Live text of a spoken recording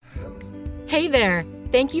Hey there!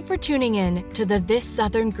 Thank you for tuning in to the This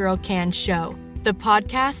Southern Girl Can show, the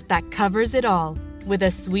podcast that covers it all with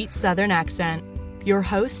a sweet Southern accent. Your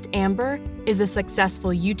host, Amber, is a successful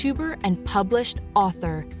YouTuber and published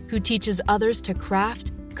author who teaches others to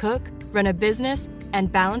craft, cook, run a business,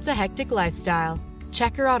 and balance a hectic lifestyle.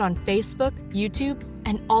 Check her out on Facebook, YouTube,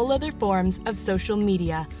 and all other forms of social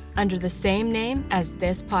media under the same name as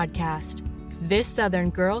this podcast, This Southern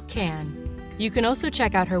Girl Can. You can also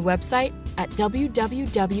check out her website at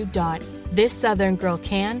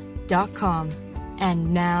www.thissoutherngirlcan.com.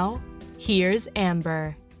 And now, here's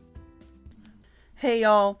Amber. Hey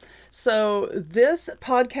y'all, so this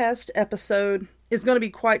podcast episode is going to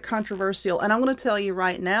be quite controversial, and I'm going to tell you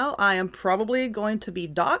right now, I am probably going to be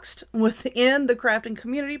doxxed within the crafting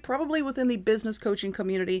community, probably within the business coaching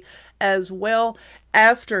community as well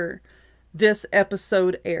after this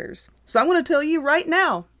episode airs. So I'm going to tell you right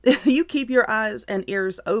now, you keep your eyes and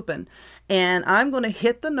ears open, and I'm going to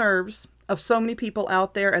hit the nerves of so many people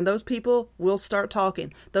out there, and those people will start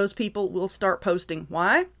talking. Those people will start posting.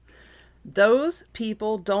 Why? Those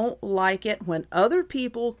people don't like it when other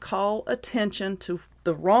people call attention to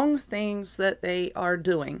the wrong things that they are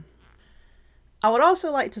doing. I would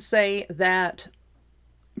also like to say that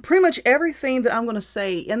pretty much everything that I'm going to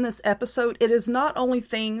say in this episode, it is not only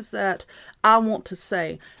things that I want to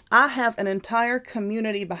say. I have an entire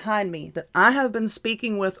community behind me that I have been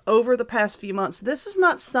speaking with over the past few months. This is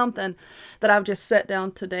not something that I've just sat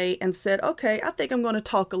down today and said, okay, I think I'm going to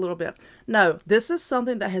talk a little bit. No, this is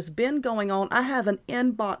something that has been going on. I have an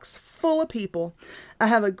inbox full of people. I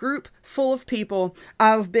have a group full of people.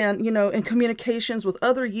 I've been, in communications with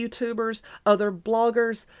other YouTubers, other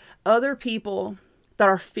bloggers, other people that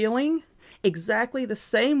are feeling exactly the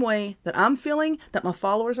same way that I'm feeling, that my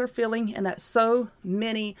followers are feeling, and that so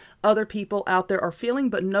many other people out there are feeling,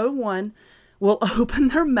 but no one will open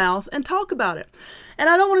their mouth and talk about it. And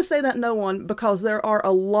I don't want to say that no one, because there are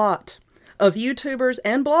a lot of YouTubers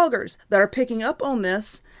and bloggers that are picking up on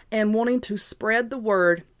this and wanting to spread the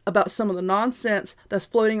word about some of the nonsense that's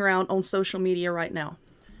floating around on social media right now.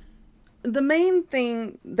 The main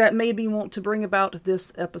thing that made me want to bring about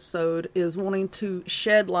this episode is wanting to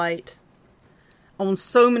shed light on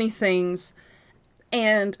so many things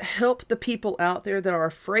and help the people out there that are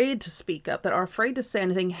afraid to speak up, that are afraid to say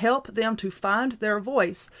anything, help them to find their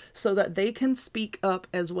voice so that they can speak up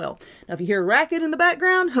as well. Now, if you hear a racket in the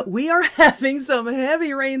background, we are having some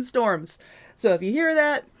heavy rainstorms. So if you hear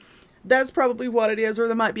that, that's probably what it is, or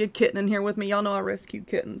there might be a kitten in here with me. Y'all know I rescue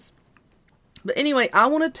kittens. But anyway, I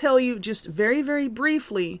want to tell you just very, very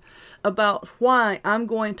briefly about why I'm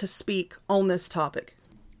going to speak on this topic.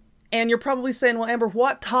 And you're probably saying, well, Amber,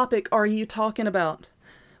 what topic are you talking about?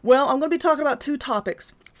 Well, I'm going to be talking about two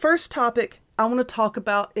topics. First topic I want to talk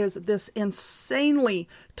about is this insanely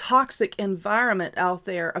toxic environment out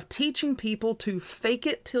there of teaching people to fake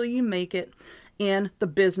it till you make it in the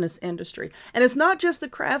business industry. And it's not just the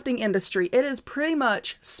crafting industry. It is pretty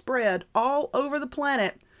much spread all over the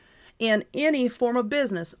planet in any form of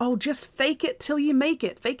business. Oh, just fake it till you make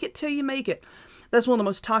it. Fake it till you make it. That's one of the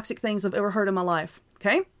most toxic things I've ever heard in my life.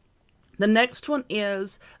 Okay? The next one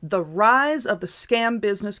is the rise of the scam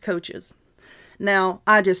business coaches. Now,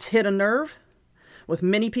 I just hit a nerve with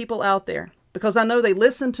many people out there because I know they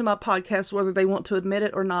listen to my podcast, whether they want to admit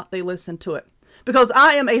it or not, they listen to it. Because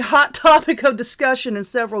I am a hot topic of discussion in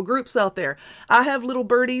several groups out there. I have little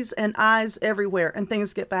birdies and eyes everywhere, and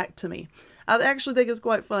things get back to me. I actually think it's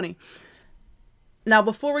quite funny. Now,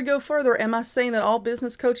 before we go further, am I saying that all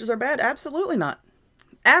business coaches are bad? Absolutely not.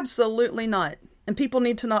 Absolutely not. And people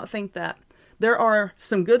need to not think that. There are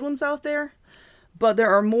some good ones out there, but there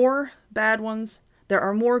are more bad ones. There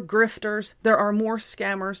are more grifters. There are more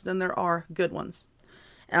scammers than there are good ones.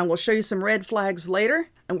 And we'll show you some red flags later.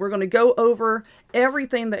 And we're going to go over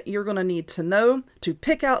everything that you're going to need to know to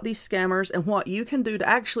pick out these scammers and what you can do to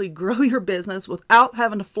actually grow your business without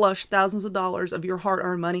having to flush thousands of dollars of your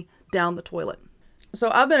hard-earned money down the toilet. So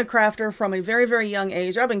I've been a crafter from a very, very young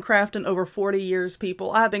age. I've been crafting over 40 years,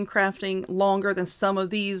 people. I've been crafting longer than some of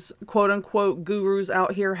these quote-unquote gurus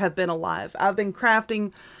out here have been alive. I've been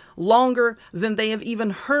crafting longer than they have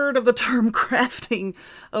even heard of the term crafting,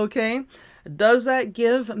 okay? Does that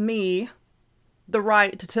give me the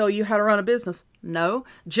right to tell you how to run a business? No.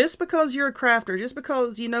 Just because you're a crafter, just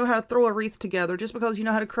because you know how to throw a wreath together, just because you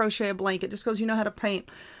know how to crochet a blanket, just because you know how to paint,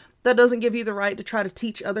 that doesn't give you the right to try to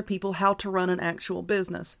teach other people how to run an actual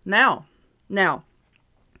business. Now,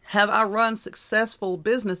 Have I run successful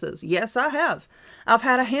businesses? Yes, I have. I've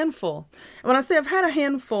had a handful. And when I say I've had a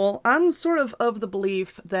handful, I'm sort of the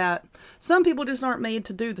belief that some people just aren't made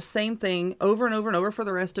to do the same thing over and over and over for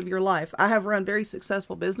the rest of your life. I have run very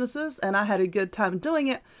successful businesses and I had a good time doing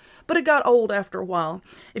it, but it got old after a while.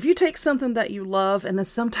 If you take something that you love and then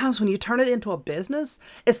sometimes when you turn it into a business,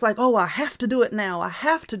 it's like, oh, I have to do it now. I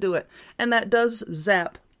have to do it. And that does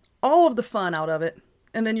zap all of the fun out of it.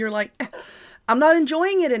 And then you're like, I'm not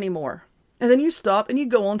enjoying it anymore. And then you stop and you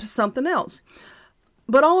go on to something else.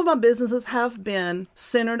 But all of my businesses have been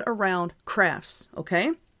centered around crafts,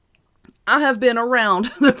 okay? I have been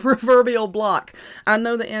around the proverbial block. I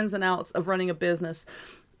know the ins and outs of running a business.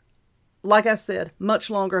 Like I said, much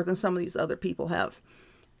longer than some of these other people have.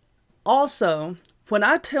 Also, when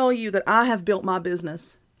I tell you that I have built my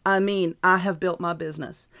business, I mean I have built my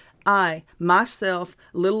business. I, myself,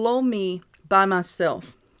 little old me, by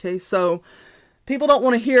myself. Okay, so people don't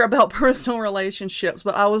want to hear about personal relationships,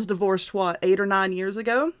 but I was divorced, 8 or 9 years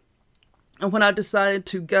ago? And when I decided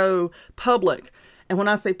to go public, and when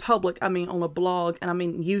I say public, I mean on a blog, and I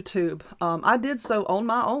mean YouTube, I did so on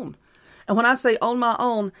my own. And when I say on my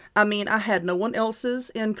own, I mean I had no one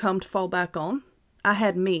else's income to fall back on. I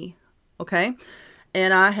had me, okay?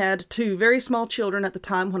 And I had 2 very small children at the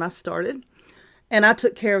time when I started, and I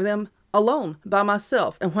took care of them alone, by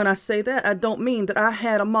myself. And when I say that, I don't mean that I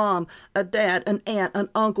had a mom, a dad, an aunt, an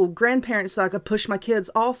uncle, grandparents that I could push my kids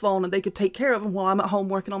off on and they could take care of them while I'm at home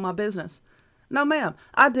working on my business. No, ma'am.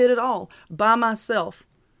 I did it all by myself.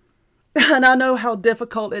 And I know how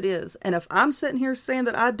difficult it is. And if I'm sitting here saying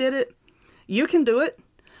that I did it, you can do it.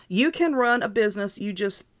 You can run a business. You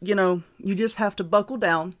just have to buckle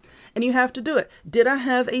down and you have to do it. Did I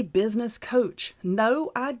have a business coach?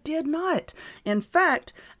 No, I did not. In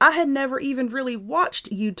fact, I had never even really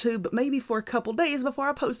watched YouTube, but maybe for a couple days before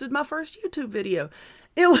I posted my first YouTube video.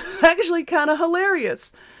 It was actually kind of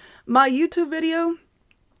hilarious. My YouTube video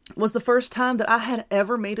was the first time that I had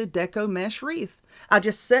ever made a deco mesh wreath. I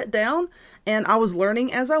just sat down and I was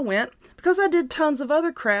learning as I went. Because I did tons of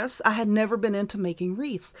other crafts, I had never been into making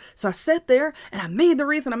wreaths. So I sat there and I made the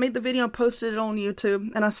wreath and I made the video and posted it on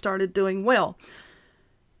YouTube and I started doing well.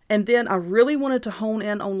 And then I really wanted to hone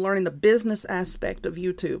in on learning the business aspect of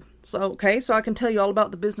YouTube. So I can tell you all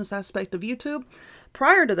about the business aspect of YouTube.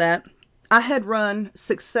 Prior to that, I had run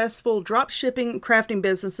successful drop shipping crafting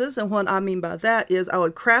businesses. And what I mean by that is I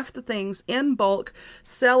would craft the things in bulk,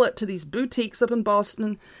 sell it to these boutiques up in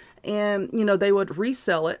Boston, and they would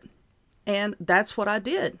resell it. And that's what I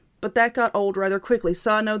did. But that got old rather quickly,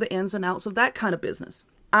 so I know the ins and outs of that kind of business.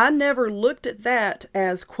 I never looked at that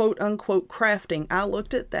as quote unquote crafting. I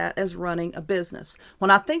looked at that as running a business.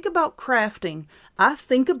 When I think about crafting, I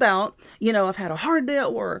think about, I've had a hard day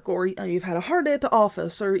at work, or you've had a hard day at the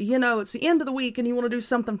office, or, it's the end of the week and you want to do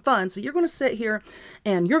something fun. So you're going to sit here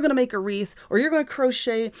and you're going to make a wreath, or you're going to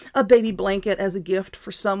crochet a baby blanket as a gift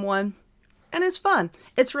for someone. And it's fun.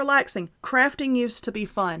 It's relaxing. Crafting used to be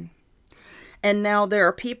fun. And now there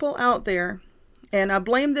are people out there, and I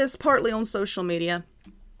blame this partly on social media,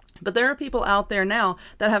 but there are people out there now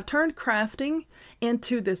that have turned crafting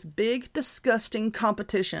into this big, disgusting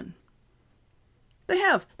competition. They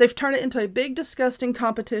have. They've turned it into a big, disgusting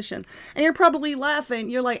competition. And you're probably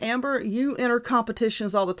laughing. You're like, Amber, you enter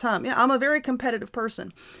competitions all the time. Yeah, I'm a very competitive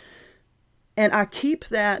person. And I keep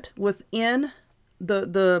that within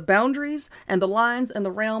the boundaries and the lines and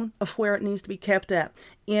the realm of where it needs to be kept at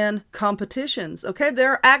in competitions. Okay,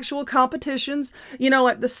 there are actual competitions,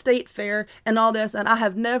 at the state fair and all this, and I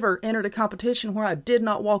have never entered a competition where I did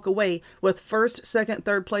not walk away with first, second,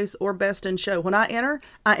 third place, or best in show. When I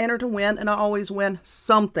enter to win, and I always win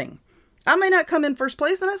something. I may not come in first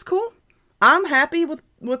place, and that's cool. I'm happy with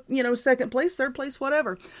second place, third place,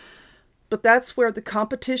 whatever. But that's where the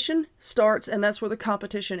competition starts, and that's where the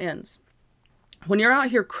competition ends. When you're out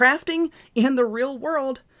here crafting in the real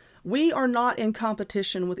world, we are not in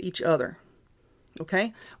competition with each other.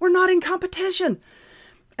 Okay? We're not in competition.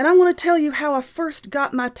 And I want to tell you how I first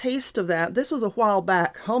got my taste of that. This was a while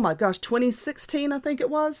back. Oh my gosh, 2016, I think it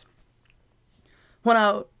was. When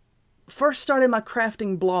I first started my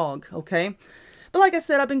crafting blog, okay? But like I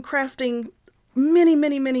said, I've been crafting many,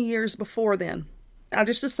 many, many years before then. I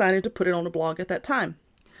just decided to put it on a blog at that time.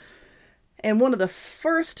 And one of the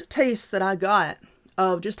first tastes that I got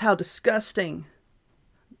of just how disgusting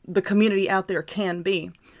the community out there can be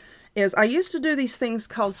is I used to do these things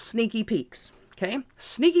called sneaky peeks. Okay?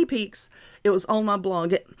 Sneaky peeks. It was on my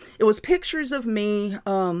blog. It was pictures of me,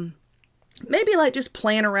 maybe like just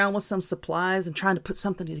playing around with some supplies and trying to put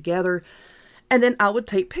something together. And then I would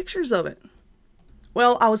take pictures of it.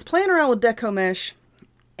 Well, I was playing around with deco mesh,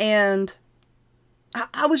 and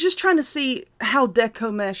I was just trying to see how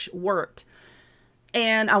deco mesh worked.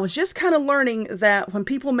 And I was just kind of learning that when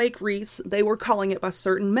people make wreaths, they were calling it by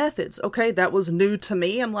certain methods. Okay, that was new to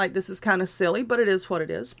me. I'm like, this is kind of silly, but it is what it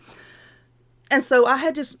is. And so I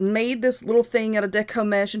had just made this little thing out of deco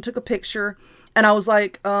mesh and took a picture. And I was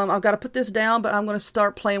like, I've got to put this down, but I'm going to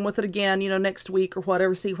start playing with it again, next week or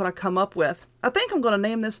whatever, see what I come up with. I think I'm going to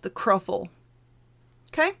name this the Cruffle.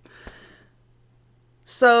 Okay?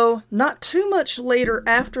 So not too much later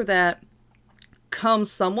after that comes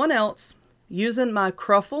someone else using my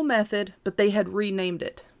Cruffle method, but they had renamed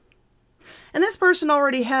it. And this person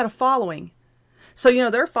already had a following.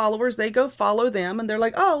 So, their followers, they go follow them and they're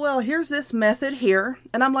like, oh, well, here's this method here.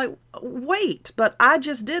 And I'm like, wait, but I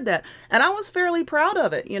just did that. And I was fairly proud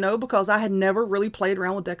of it, because I had never really played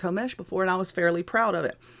around with deco mesh before and I was fairly proud of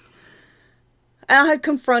it. And I had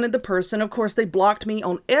confronted the person. Of course, they blocked me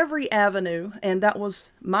on every avenue. And that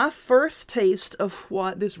was my first taste of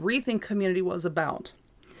what this wreathing community was about.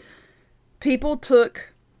 People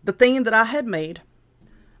took the thing that I had made,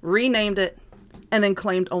 renamed it, and then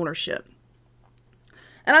claimed ownership.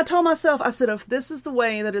 And I told myself, I said, if this is the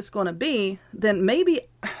way that it's going to be, then maybe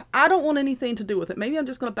I don't want anything to do with it. Maybe I'm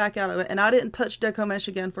just going to back out of it. And I didn't touch deco mesh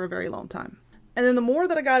again for a very long time. And then the more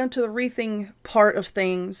that I got into the wreathing part of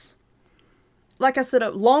things, like I said,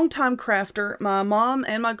 a long-time crafter. My mom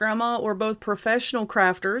and my grandma were both professional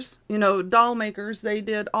crafters, doll makers. They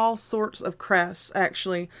did all sorts of crafts,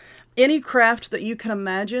 actually. Any craft that you can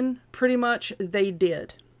imagine, pretty much they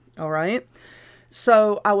did. All right.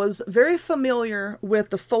 So I was very familiar with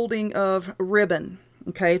the folding of ribbon,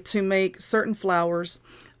 okay, to make certain flowers,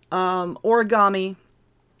 origami,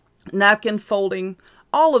 napkin folding,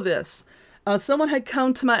 all of this. Someone had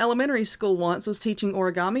come to my elementary school once, was teaching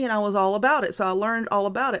origami, and I was all about it. So I learned all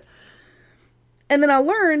about it. And then I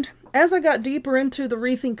learned, as I got deeper into the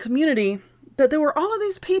wreathing community, that there were all of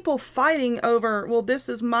these people fighting over, well, this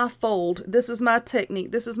is my fold, this is my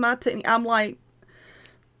technique, this is my technique. I'm like,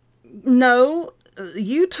 no,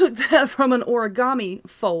 you took that from an origami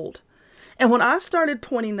fold. And when I started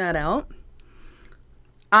pointing that out,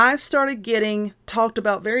 I started getting talked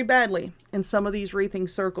about very badly in some of these wreathing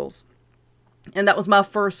circles. And that was my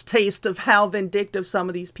first taste of how vindictive some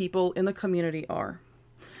of these people in the community are.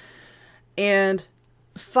 And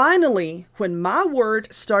finally, when my word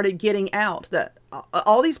started getting out that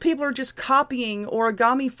all these people are just copying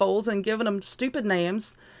origami folds and giving them stupid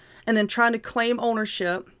names and then trying to claim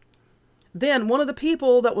ownership, then one of the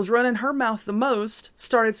people that was running her mouth the most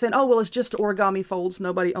started saying, oh, well, it's just origami folds.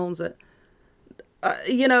 Nobody owns it.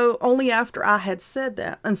 Only after I had said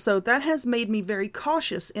that. And so that has made me very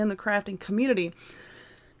cautious in the crafting community.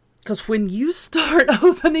 Because when you start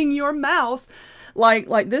opening your mouth,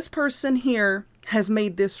 like this person here has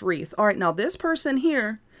made this wreath. All right, now this person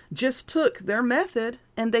here just took their method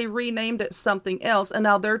and they renamed it something else. And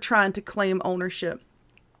now they're trying to claim ownership.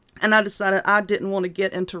 And I decided I didn't want to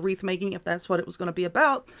get into wreath making if that's what it was going to be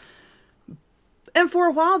about. And for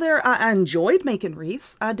a while there, I enjoyed making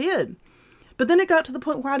wreaths. I did. But then it got to the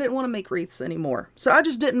point where I didn't want to make wreaths anymore. So I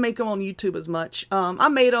just didn't make them on YouTube as much. I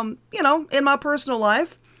made them, in my personal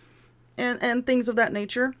life and things of that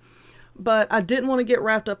nature. But I didn't want to get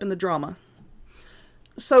wrapped up in the drama.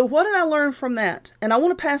 So what did I learn from that? And I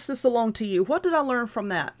want to pass this along to you. What did I learn from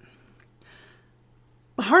that?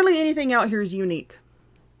 Hardly anything out here is unique.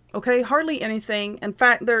 Okay, hardly anything. In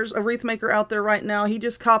fact, there's a wreath maker out there right now. He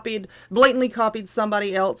just blatantly copied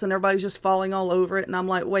somebody else and everybody's just falling all over it. And I'm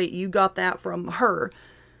like, wait, you got that from her.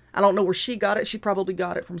 I don't know where she got it. She probably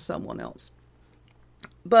got it from someone else.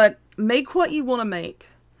 But make what you want to make.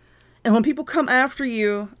 And when people come after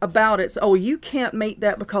you about it, say, oh, you can't make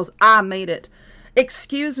that because I made it.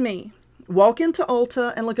 Excuse me. Walk into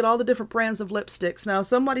Ulta and look at all the different brands of lipsticks. Now,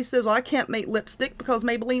 somebody says, well, I can't make lipstick because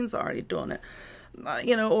Maybelline's already doing it.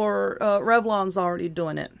 Or Revlon's already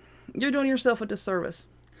doing it. You're doing yourself a disservice.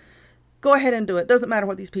 Go ahead and do it. Doesn't matter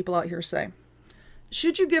what these people out here say.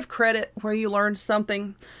 Should you give credit where you learned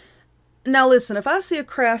something? Now listen, if I see a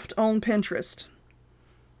craft on Pinterest,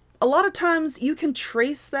 a lot of times you can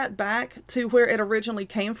trace that back to where it originally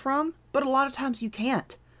came from, but a lot of times you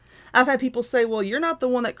can't. I've had people say, well, you're not the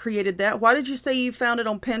one that created that. Why did you say you found it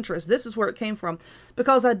on Pinterest? This is where it came from.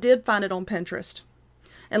 Because I did find it on Pinterest.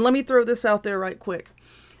 And let me throw this out there right quick.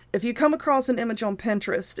 If you come across an image on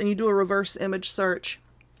Pinterest and you do a reverse image search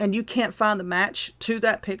and you can't find the match to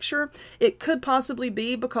that picture, it could possibly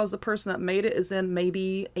be because the person that made it is in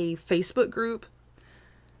maybe a Facebook group.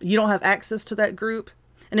 You don't have access to that group.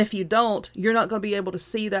 And if you don't, you're not going to be able to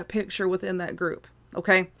see that picture within that group.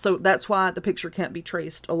 Okay? So that's why the picture can't be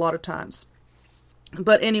traced a lot of times.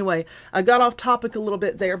 But anyway, I got off topic a little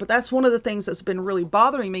bit there, but that's one of the things that's been really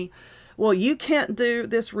bothering me. Well, you can't do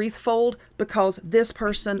this wreath fold because this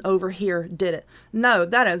person over here did it. No,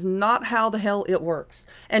 that is not how the hell it works.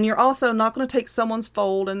 And you're also not going to take someone's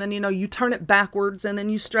fold and then, you turn it backwards and then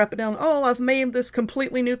you strap it down. Oh, I've made this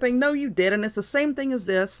completely new thing. No, you didn't. It's the same thing as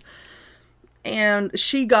this. And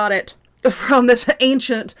she got it from this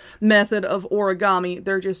ancient method of origami.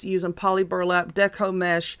 They're just using poly burlap, deco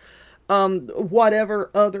mesh,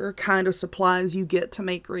 whatever other kind of supplies you get to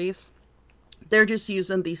make wreaths. They're just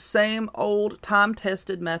using the same old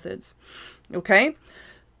time-tested methods. Okay?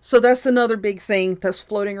 So that's another big thing that's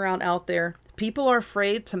floating around out there. People are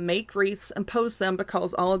afraid to make wreaths and post them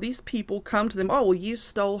because all of these people come to them, oh, well, you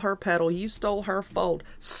stole her petal, you stole her fold.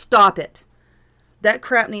 Stop it. That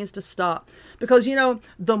crap needs to stop. Because,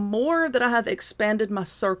 the more that I have expanded my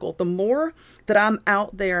circle, the more that I'm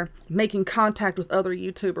out there making contact with other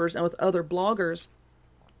YouTubers and with other bloggers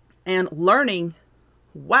and learning,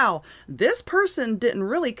 wow, this person didn't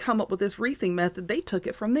really come up with this wreathing method. They took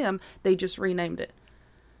it from them. They just renamed it.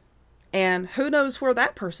 And who knows where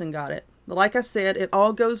that person got it. Like I said, it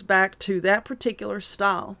all goes back to that particular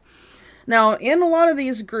style. Now, in a lot of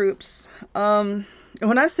these groups, when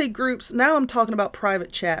I say groups, now I'm talking about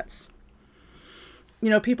private chats.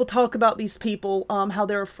 People talk about these people, how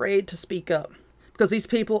they're afraid to speak up. Because these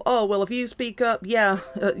people, oh, well, if you speak up,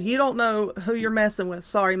 you don't know who you're messing with.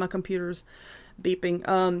 Sorry, my computer's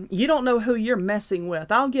beeping. You don't know who you're messing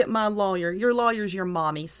with. I'll get my lawyer. Your lawyer's your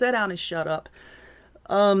mommy. Sit down and shut up.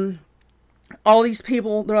 All these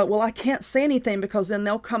people, they're like, well, I can't say anything because then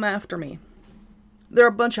they'll come after me. They're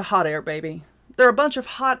a bunch of hot air, baby. They're a bunch of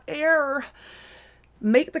hot air.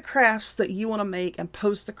 Make the crafts that you want to make and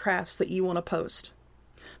post the crafts that you want to post.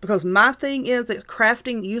 Because my thing is that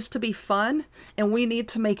crafting used to be fun and we need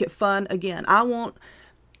to make it fun again. I want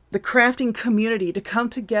the crafting community to come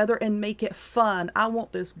together and make it fun. I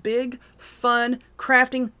want this big, fun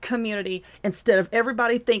crafting community instead of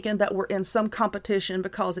everybody thinking that we're in some competition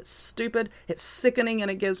because it's stupid, it's sickening,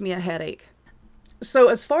 and it gives me a headache. So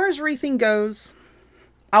as far as wreathing goes,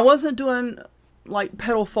 I wasn't doing like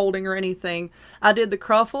petal folding or anything. I did the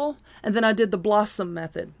cruffle and then I did the blossom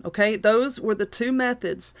method. Okay, those were the two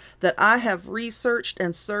methods that I have researched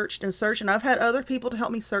and searched and searched, and I've had other people to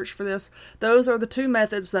help me search for this. Those are the two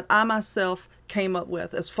methods that I myself came up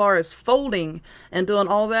with. As far as folding and doing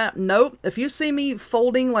all that, nope. If you see me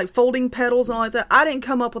folding, like folding petals and all like that, I didn't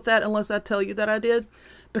come up with that unless I tell you that I did,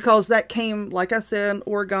 because that came, like I said,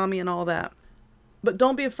 origami and all that. But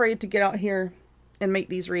don't be afraid to get out here and make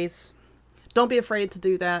these wreaths. Don't be afraid to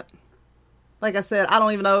do that. Like I said, I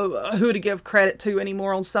don't even know who to give credit to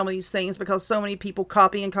anymore on some of these things because so many people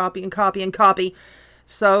copy and copy and copy and copy.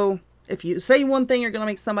 So if you say one thing, you're going to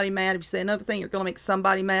make somebody mad. If you say another thing, you're going to make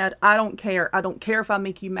somebody mad. I don't care. I don't care if I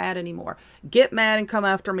make you mad anymore. Get mad and come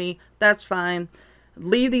after me. That's fine.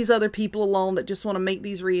 Leave these other people alone that just want to make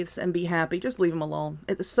these wreaths and be happy. Just leave them alone.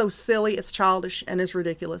 It's so silly, it's childish, and it's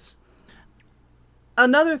ridiculous.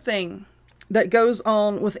 Another thing that goes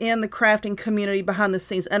on within the crafting community behind the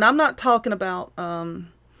scenes. And I'm not talking about,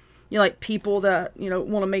 like people that,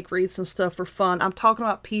 want to make wreaths and stuff for fun. I'm talking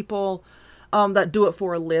about people that do it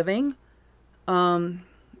for a living.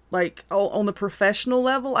 Like on the professional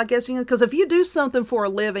level, I guess, because if you do something for a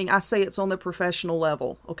living, I say it's on the professional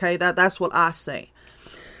level. Okay, that's what I say.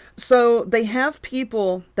 So they have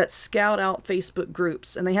people that scout out Facebook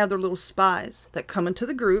groups, and they have their little spies that come into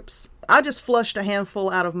the groups. I just flushed a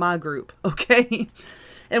handful out of my group, okay?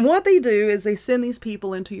 And what they do is they send these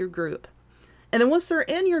people into your group. And then once they're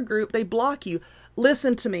in your group, they block you.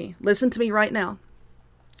 Listen to me right now.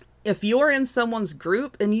 If you're in someone's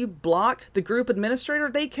group and you block the group administrator,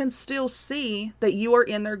 they can still see that you are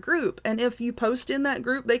in their group. And if you post in that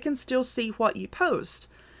group, they can still see what you post.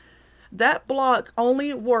 That block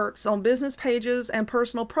only works on business pages and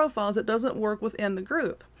personal profiles. It doesn't work within the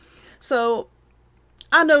group. So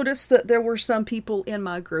I noticed that there were some people in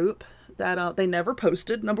my group that they never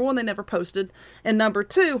posted. Number one, they never posted. And number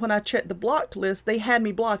two, when I checked the blocked list, they had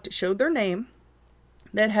me blocked. It showed their name.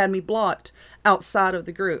 That had me blocked outside of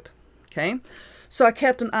the group. Okay. So I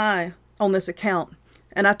kept an eye on this account.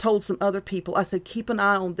 And I told some other people, I said, keep an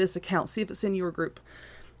eye on this account. See if it's in your group.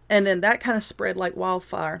 And then that kind of spread like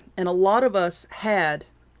wildfire. And a lot of us had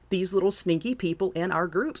these little sneaky people in our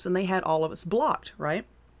groups, and they had all of us blocked, right?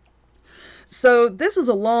 So this is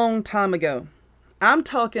a long time ago. I'm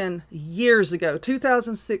talking years ago,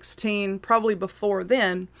 2016, probably before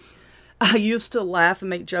then. I used to laugh and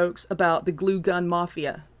make jokes about the glue gun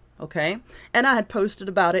mafia. okay? And I had posted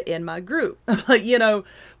about it in my group. Like,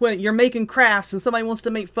 when you're making crafts and somebody wants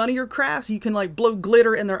to make fun of your crafts, you can like blow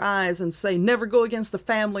glitter in their eyes and say, never go against the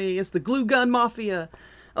family, it's the glue gun mafia.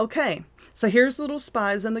 Okay, so here's little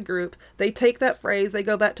spies in the group. They take that phrase, they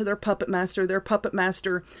go back to their puppet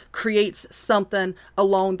master creates something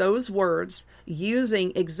along those words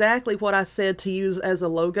using exactly what I said to use as a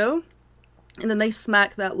logo. And then they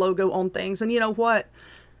smack that logo on things. And you know what?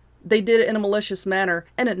 They did it in a malicious manner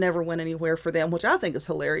and it never went anywhere for them, which I think is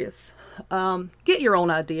hilarious. Get your own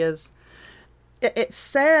ideas. It's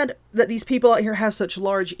sad that these people out here have such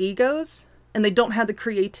large egos and they don't have the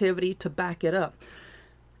creativity to back it up.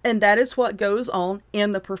 And that is what goes on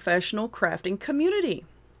in the professional crafting community.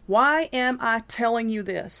 Why am I telling you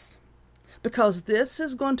this? Because this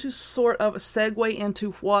is going to sort of segue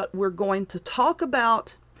into what we're going to talk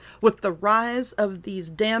about with the rise of these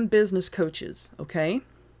damn business coaches, okay?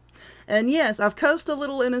 And yes, I've cussed a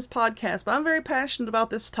little in this podcast, but I'm very passionate about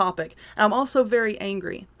this topic. I'm also very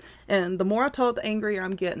angry. And the more I talk, the angrier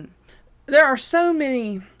I'm getting. There are so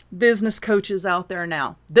many business coaches out there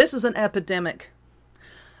now. This is an epidemic.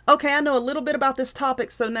 Okay, I know a little bit about this topic,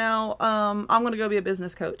 so now I'm going to go be a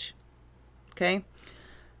business coach. Okay?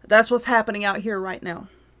 That's what's happening out here right now.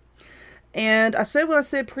 And I said what I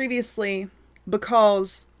said previously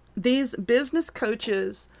because these business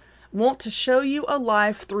coaches want to show you a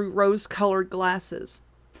life through rose-colored glasses.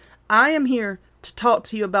 I am here to talk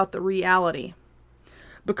to you about the reality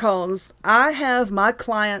because I have my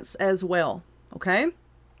clients as well. Okay?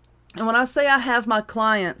 And when I say I have my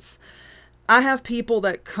clients, I have people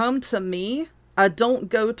that come to me. I don't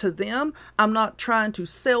go to them. I'm not trying to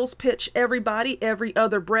sales pitch everybody, every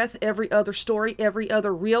other breath, every other story, every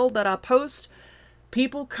other reel that I post.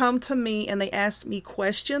 People come to me and they ask me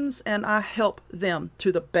questions and I help them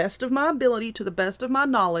to the best of my ability, to the best of my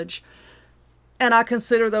knowledge. And I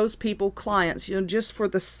consider those people clients, just for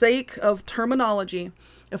the sake of terminology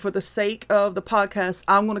and for the sake of the podcast,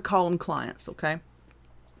 I'm going to call them clients. Okay.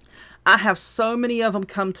 I have so many of them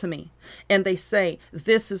come to me and they say,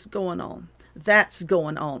 this is going on. That's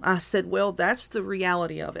going on. I said, well, that's the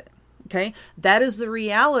reality of it. Okay. That is the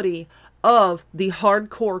reality of the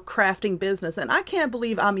hardcore crafting business. And I can't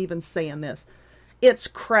believe I'm even saying this. It's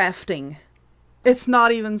crafting. It's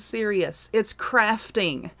not even serious. It's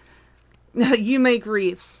crafting. You make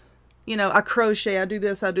wreaths. I crochet. I do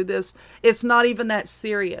this. I do this. It's not even that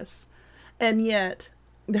serious. And yet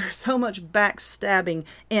there's so much backstabbing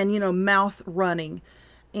and, mouth running.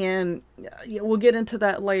 And we'll get into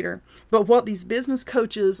that later. But what these business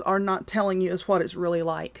coaches are not telling you is what it's really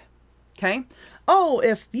like. Okay? Oh,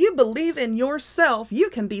 if you believe in yourself, you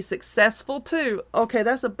can be successful too. Okay,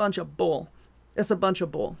 that's a bunch of bull. It's a bunch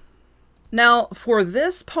of bull. Now, for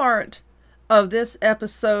this part of this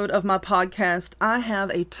episode of my podcast, I have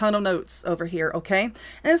a ton of notes over here, okay? And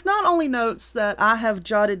it's not only notes that I have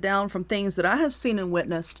jotted down from things that I have seen and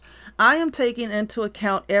witnessed. I am taking into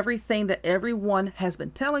account everything that everyone has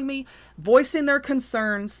been telling me, voicing their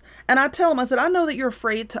concerns. And I tell them, I said, I know that you're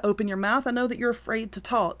afraid to open your mouth. I know that you're afraid to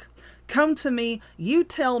talk. Come to me, you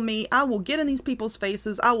tell me, I will get in these people's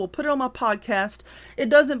faces, I will put it on my podcast. It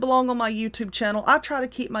doesn't belong on my YouTube channel. I try to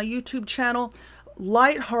keep my YouTube channel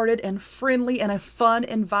lighthearted and friendly and a fun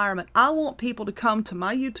environment. I want people to come to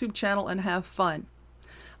my YouTube channel and have fun.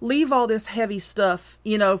 Leave all this heavy stuff,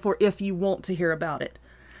 for if you want to hear about it.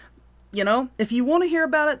 If you want to hear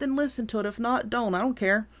about it, then listen to it. If not, don't. I don't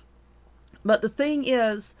care. But the thing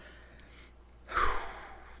is,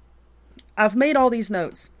 I've made all these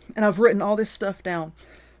notes and I've written all this stuff down.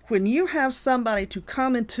 When you have somebody to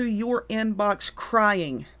come into your inbox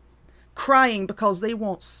crying because they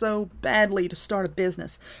want so badly to start a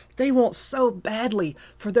business. They want so badly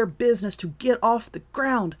for their business to get off the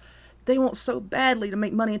ground. They want so badly to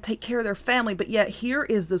make money and take care of their family. But yet here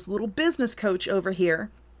is this little business coach over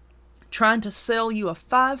here trying to sell you a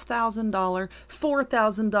 $5,000, $4,000,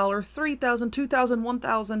 $3,000,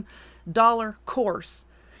 $2,000, $1,000 course.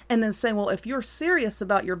 And then saying, well, if you're serious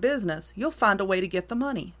about your business, you'll find a way to get the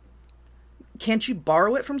money. Can't you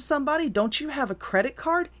borrow it from somebody? Don't you have a credit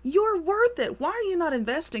card? You're worth it. Why are you not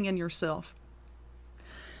investing in yourself?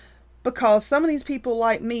 Because some of these people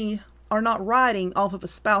like me are not riding off of a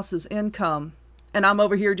spouse's income. And I'm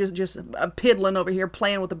over here just piddling over here,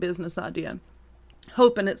 playing with a business idea,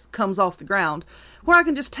 hoping it comes off the ground, where I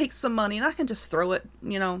can just take some money and I can just throw it,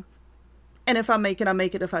 And if I make it, I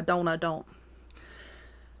make it. If I don't, I don't.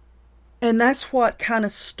 And that's what kind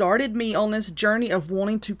of started me on this journey of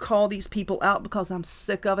wanting to call these people out, because I'm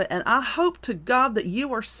sick of it. And I hope to God that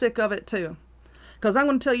you are sick of it too. Because I'm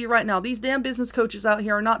going to tell you right now, these damn business coaches out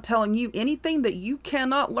here are not telling you anything that you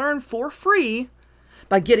cannot learn for free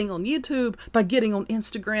by getting on YouTube, by getting on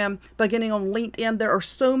Instagram, by getting on LinkedIn. There are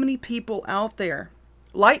so many people out there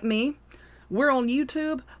like me. We're on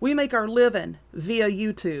YouTube. We make our living via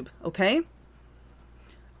YouTube, okay?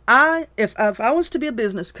 If I was to be a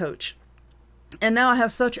business coach, and now I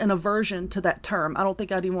have such an aversion to that term, I don't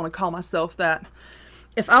think I'd even want to call myself that.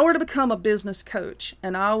 If I were to become a business coach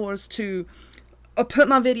and I was to put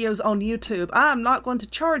my videos on YouTube, I'm not going to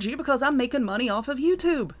charge you because I'm making money off of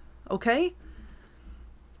YouTube, okay?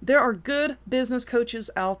 There are good business coaches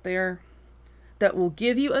out there that will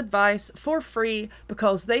give you advice for free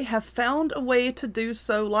because they have found a way to do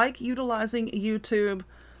so, like utilizing YouTube,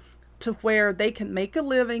 to where they can make a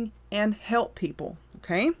living and help people,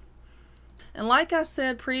 okay? And like I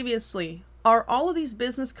said previously, are all of these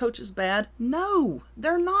business coaches bad? No,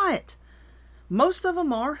 they're not. Most of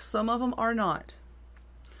them are, some of them are not.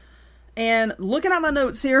 And looking at my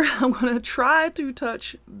notes here, I'm going to try to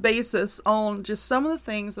touch basis on just some of the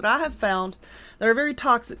things that I have found that are very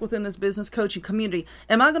toxic within this business coaching community.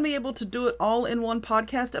 Am I going to be able to do it all in one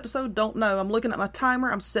podcast episode? Don't know. I'm looking at my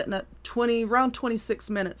timer. I'm sitting at around 26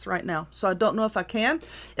 minutes right now. So I don't know if I can.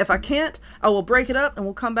 If I can't, I will break it up and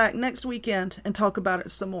we'll come back next weekend and talk about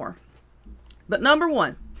it some more. But number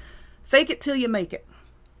one, fake it till you make it.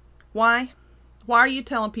 Why? Why are you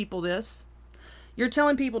telling people this? You're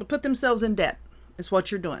telling people to put themselves in debt. Is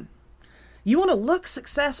what you're doing. You want to look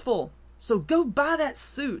successful. So go buy that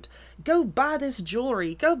suit. Go buy this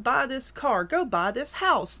jewelry. Go buy this car. Go buy this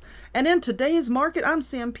house. And in today's market, I'm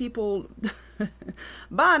seeing people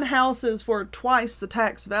buying houses for twice the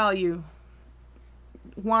tax value.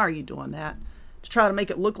 Why are you doing that? To try to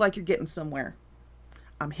make it look like you're getting somewhere.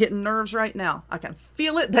 I'm hitting nerves right now. I can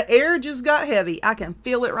feel it. The air just got heavy. I can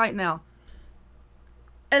feel it right now.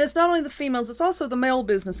 And it's not only the females, it's also the male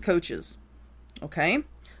business coaches. Okay?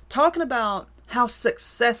 Talking about how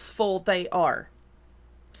successful they are.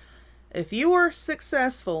 If you were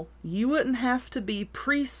successful, you wouldn't have to be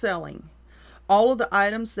pre-selling all of the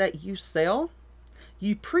items that you sell.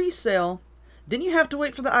 You pre-sell, then you have to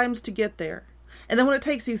wait for the items to get there. And then when it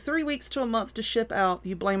takes you 3 weeks to a month to ship out,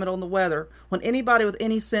 you blame it on the weather, when anybody with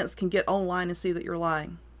any sense can get online and see that you're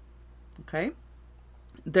lying. Okay?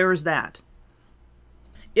 There's that.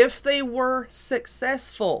 If they were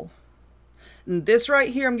successful, and this right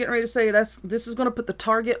here, I'm getting ready to say this is going to put the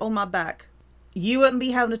target on my back. You wouldn't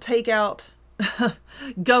be having to take out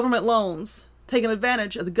government loans, taking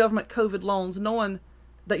advantage of the government COVID loans, knowing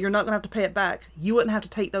that you're not going to have to pay it back. You wouldn't have to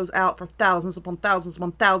take those out for thousands upon thousands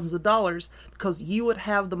upon thousands of dollars because you would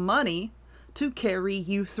have the money to carry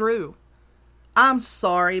you through. I'm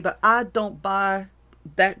sorry, but I don't buy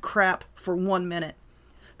that crap for 1 minute.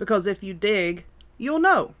 Because if you dig, you'll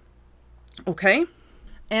know. Okay?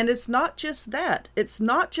 And it's not just that. It's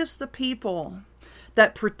not just the people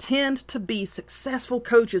that pretend to be successful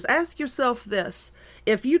coaches. Ask yourself this.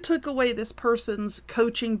 If you took away this person's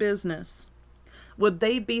coaching business, would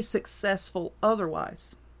they be successful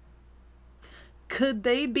otherwise? Could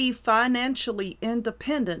they be financially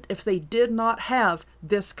independent if they did not have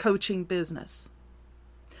this coaching business?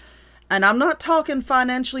 And I'm not talking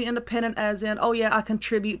financially independent as in, oh yeah, I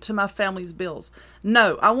contribute to my family's bills.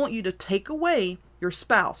 No, I want you to take away your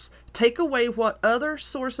spouse. Take away what other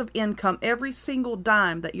source of income, every single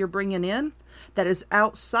dime that you're bringing in that is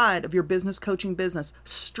outside of your business coaching business.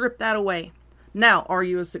 Strip that away. Now, are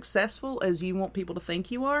you as successful as you want people to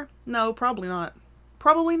think you are? No, probably not.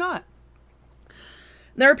 Probably not.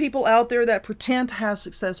 There are people out there that pretend to have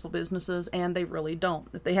successful businesses and they really don't.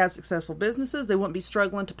 If they had successful businesses, they wouldn't be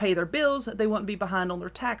struggling to pay their bills. They wouldn't be behind on their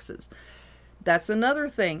taxes. That's another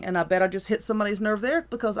thing. And I bet I just hit somebody's nerve there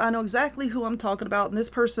because I know exactly who I'm talking about. And this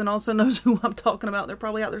person also knows who I'm talking about. They're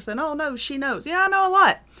probably out there saying, oh no, she knows. Yeah, I know a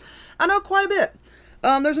lot. I know quite a bit.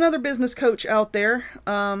 There's another business coach out there.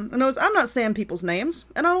 I'm not saying people's names,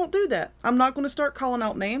 and I don't do that. I'm not going to start calling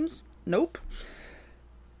out names. Nope.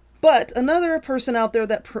 But another person out there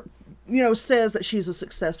that, says that she's a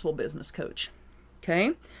successful business coach.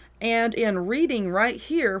 Okay. And in reading right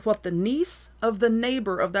here what the niece of the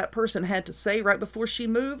neighbor of that person had to say right before she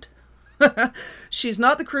moved, she's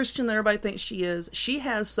not the Christian that everybody thinks she is. She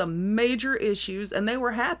has some major issues, and they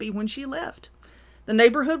were happy when she left. The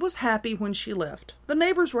neighborhood was happy when she left. The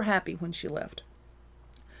neighbors were happy when she left.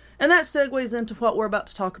 And that segues into what we're about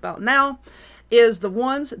to talk about now, is the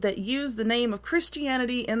ones that use the name of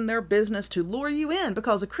Christianity in their business to lure you in,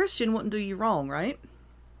 because a Christian wouldn't do you wrong, right?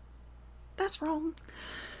 That's wrong.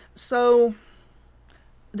 So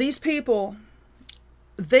these people,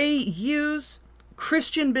 they use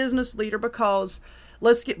Christian business leader because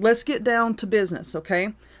let's get down to business,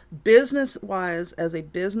 okay? Business-wise, as a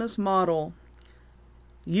business model,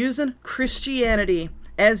 using Christianity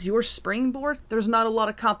as your springboard. There's not a lot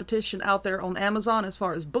of competition out there on Amazon as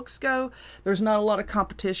far as books go. There's not a lot of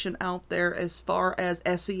competition out there as far as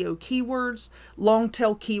SEO keywords, long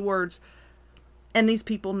tail keywords. And these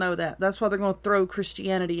people know that. That's why they're going to throw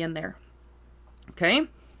Christianity in there. Okay?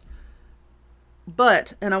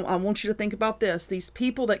 But, and I want you to think about this, these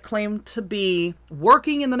people that claim to be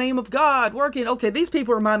working in the name of God, okay, these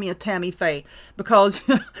people remind me of Tammy Faye, because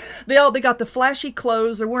they got the flashy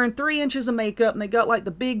clothes, they're wearing 3 inches of makeup, and they got like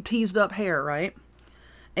the big teased up hair, right?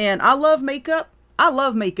 And I love makeup.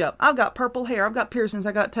 I've got purple hair, I've got piercings,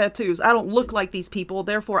 I got tattoos. I don't look like these people,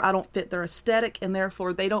 therefore I don't fit their aesthetic, and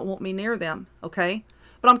therefore they don't want me near them, okay?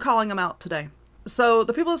 But I'm calling them out today. So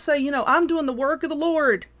the people that say, I'm doing the work of the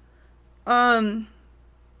Lord.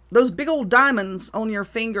 Those big old diamonds on your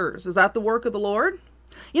fingers, is that the work of the Lord?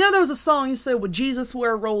 There was a song you said, would Jesus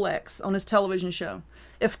wear a Rolex on his television show?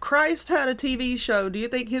 If Christ had a TV show, do you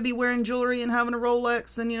think he'd be wearing jewelry and having a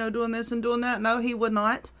Rolex and, doing this and doing that? No, he would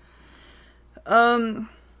not.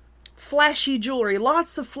 Flashy jewelry,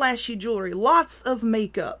 lots of flashy jewelry, lots of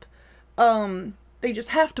makeup. They just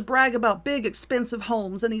have to brag about big, expensive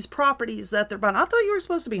homes and these properties that they're buying. I thought you were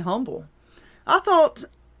supposed to be humble. I thought,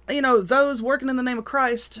 those working in the name of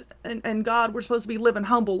Christ and God were supposed to be living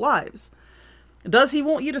humble lives. Does he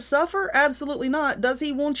want you to suffer? Absolutely not. Does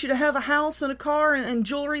he want you to have a house and a car and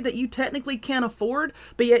jewelry that you technically can't afford,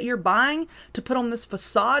 but yet you're buying to put on this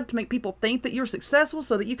facade to make people think that you're successful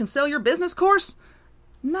so that you can sell your business course?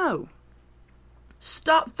 No.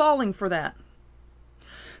 Stop falling for that.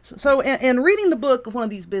 So in reading the book of one of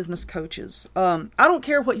these business coaches, I don't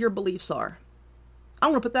care what your beliefs are. I'm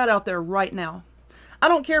going to put that out there right now. I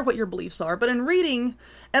don't care what your beliefs are, but in reading,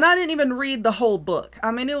 and I didn't even read the whole book. I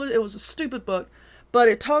mean, it was a stupid book, but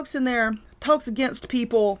it talks against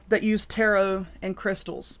people that use tarot and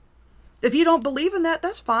crystals. If you don't believe in that,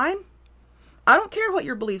 that's fine. I don't care what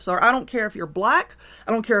your beliefs are. I don't care if you're black.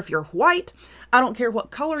 I don't care if you're white. I don't care what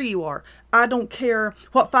color you are. I don't care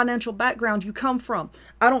what financial background you come from.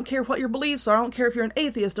 I don't care what your beliefs are. I don't care if you're an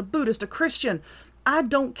atheist, a Buddhist, a Christian. I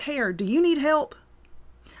don't care. Do you need help?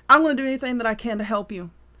 I'm going to do anything that I can to help you,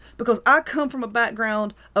 because I come from a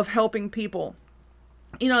background of helping people.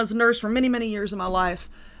 As a nurse for many, many years of my life,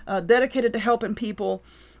 dedicated to helping people.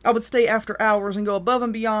 I would stay after hours and go above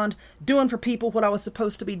and beyond, doing for people what I was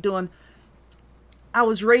supposed to be doing. I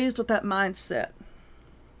was raised with that mindset.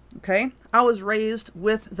 Okay? I was raised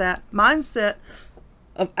with that mindset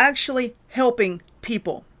of actually helping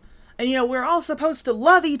people. And we're all supposed to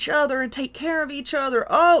love each other and take care of each other.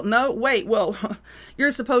 Oh, no, wait, well, you're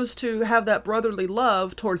supposed to have that brotherly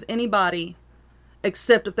love towards anybody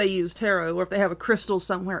except if they use tarot or if they have a crystal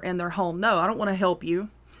somewhere in their home. No, I don't want to help you.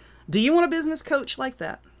 Do you want a business coach like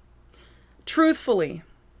that? Truthfully,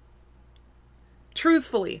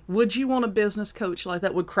 would you want a business coach like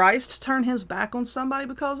that? Would Christ turn his back on somebody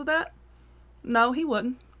because of that? No, he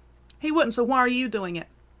wouldn't. He wouldn't, so why are you doing it?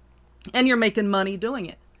 And you're making money doing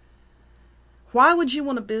it. Why would you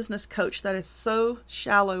want a business coach that is so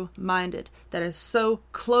shallow-minded, that is so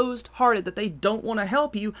closed-hearted that they don't want to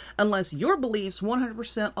help you unless your beliefs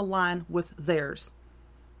 100% align with theirs?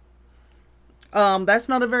 That's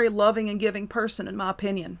not a very loving and giving person, in my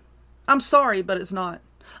opinion. I'm sorry, but it's not.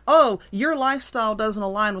 Oh, your lifestyle doesn't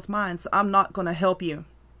align with mine, so I'm not going to help you.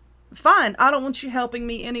 Fine, I don't want you helping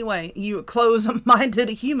me anyway, you closed-minded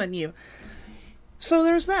human, you. So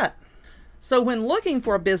there's that. So when looking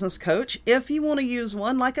for a business coach, if you want to use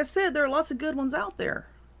one, like I said, there are lots of good ones out there.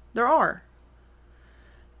 There are.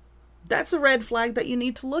 That's a red flag that you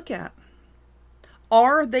need to look at.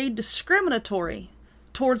 Are they discriminatory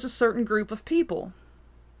towards a certain group of people?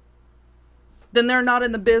 Then they're not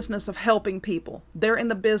in the business of helping people. They're in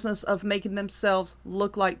the business of making themselves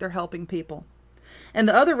look like they're helping people. And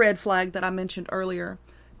the other red flag that I mentioned earlier,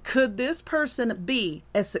 could this person be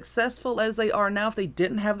as successful as they are now if they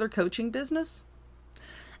didn't have their coaching business?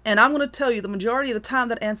 And I'm going to tell you, the majority of the time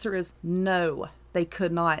that answer is no, they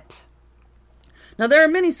could not. Now, there are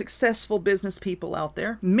many successful business people out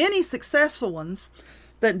there, many successful ones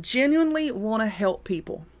that genuinely want to help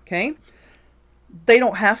people, okay? They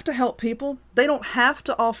don't have to help people. They don't have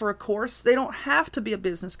to offer a course. They don't have to be a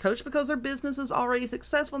business coach because their business is already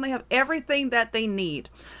successful and they have everything that they need.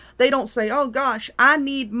 They don't say, oh gosh, I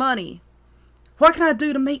need money. What can I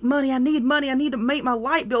do to make money? I need money. I need to make my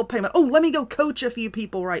light bill payment. Oh, let me go coach a few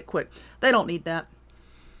people right quick. They don't need that.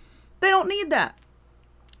 They don't need that.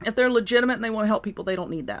 If they're legitimate and they want to help people, they don't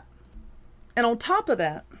need that. And on top of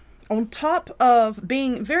that, on top of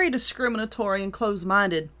being very discriminatory and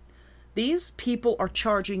closed-minded, these people are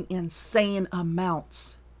charging insane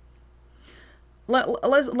amounts.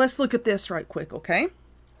 Let's look at this right quick, okay?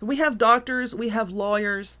 We have doctors, we have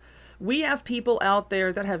lawyers, we have people out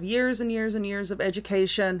there that have years and years and years of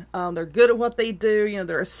education. They're good at what they do. You know,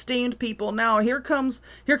 they're esteemed people. Now here comes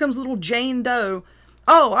little Jane Doe.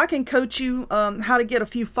 Oh, I can coach you how to get a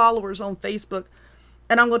few followers on Facebook,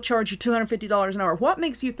 and I'm going to charge you $250 an hour. What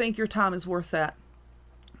makes you think your time is worth that?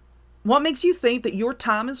 What makes you think that your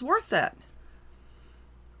time is worth that?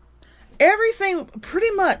 Everything, pretty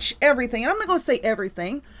much everything, and I'm not going to say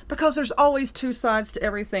everything because there's always two sides to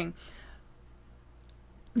everything.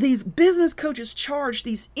 These business coaches charge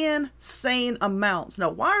these insane amounts. Now,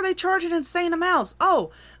 why are they charging insane amounts?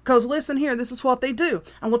 Oh, because listen here, this is what they do.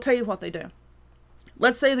 And we'll tell you what they do.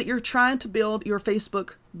 Let's say that you're trying to build your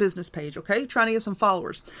Facebook business page, okay? Trying to get some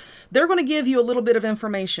followers. They're going to give you a little bit of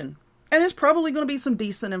information. And it's probably going to be some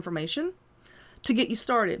decent information to get you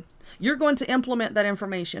started. You're going to implement that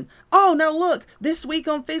information. Oh, now look, this week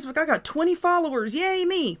on Facebook, I got 20 followers. Yay,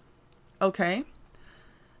 me. Okay.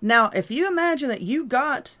 Now, if you imagine that you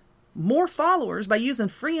got more followers by using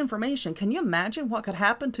free information, can you imagine what could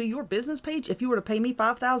happen to your business page if you were to pay me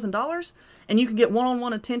 $5,000 and you could get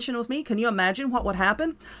one-on-one attention with me? Can you imagine what would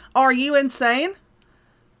happen? Are you insane?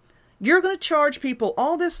 You're going to charge people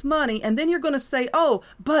all this money, and then you're going to say, oh,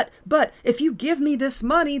 but if you give me this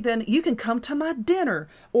money, then you can come to my dinner,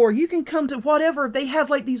 or you can come to whatever. They have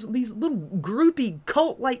like these little groupie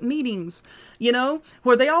cult-like meetings, you know,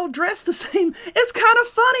 where they all dress the same. It's kind of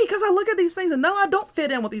funny because I look at these things and no, I don't fit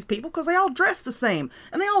in with these people because they all dress the same,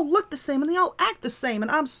 and they all look the same, and they all act the same, and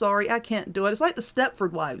I'm sorry, I can't do it. It's like the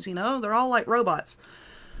Stepford Wives, you know, they're all like robots.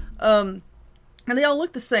 And they all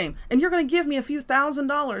look the same. And you're going to give me a few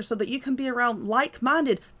 $1,000s so that you can be around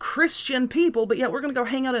like-minded Christian people, but yet we're going to go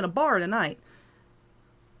hang out in a bar tonight.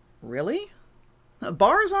 Really?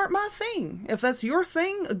 Bars aren't my thing. If that's your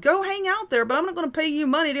thing, go hang out there, but I'm not going to pay you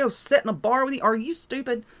money to go sit in a bar with you. Are you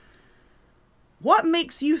stupid? What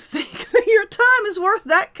makes you think that your time is worth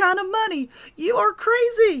that kind of money? You are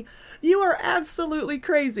crazy. You are absolutely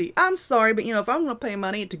crazy. I'm sorry, but you know, if I'm going to pay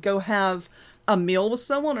money to go have a meal with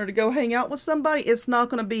someone or to go hang out with somebody, it's not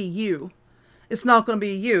going to be you. It's not going to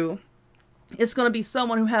be you. It's going to be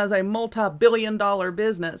someone who has a multi-billion-dollar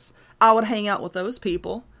business. I would hang out with those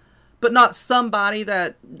people, but not somebody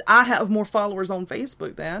that I have more followers on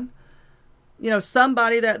Facebook than. You know,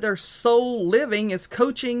 somebody that their sole living is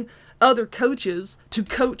coaching other coaches to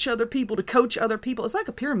coach other people, to coach other people. It's like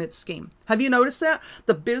a pyramid scheme. Have you noticed that?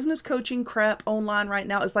 The business coaching crap online right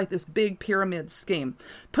now is like this big pyramid scheme.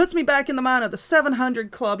 Puts me back in the mind of the 700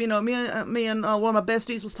 Club. You know, me and one of my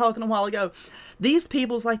besties was talking a while ago. These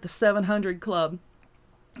people's like the 700 Club.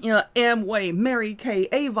 You know, Amway, Mary Kay,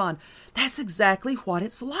 Avon. That's exactly what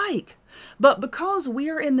it's like. But because we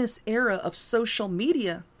are in this era of social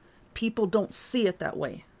media, people don't see it that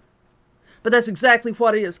way. But that's exactly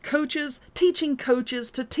what it is. Coaches teaching coaches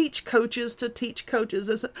to teach coaches to teach coaches.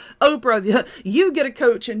 It's, Oprah, you get a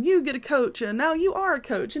coach and you get a coach and now you are a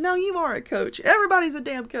coach and now you are a coach. Everybody's a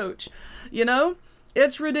damn coach. You know,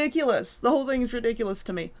 it's ridiculous. The whole thing is ridiculous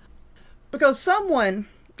to me. Because someone,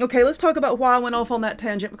 okay, let's talk about why I went off on that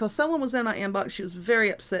tangent. Because someone was in my inbox. She was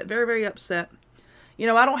very upset, very, very upset. You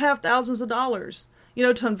know, I don't have thousands of dollars, you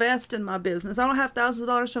know, to invest in my business. I don't have thousands of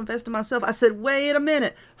dollars to invest in myself. I said, wait a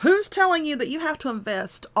minute. Who's telling you that you have to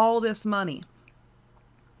invest all this money?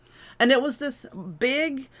 And it was this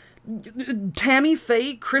big Tammy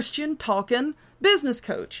Faye Christian talking business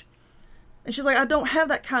coach. And she's like, I don't have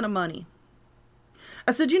that kind of money.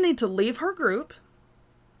 I said, you need to leave her group,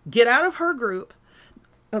 get out of her group.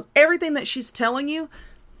 Everything that she's telling you,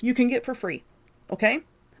 you can get for free. Okay?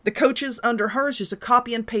 The coaches under her is just a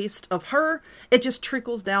copy and paste of her. It just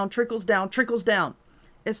trickles down, trickles down, trickles down.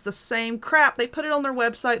 It's the same crap. They put it on their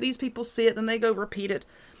website. These people see it, then they go repeat it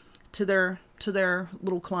to their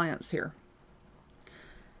little clients here.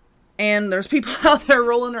 And there's people out there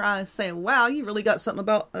rolling their eyes saying, wow, you really got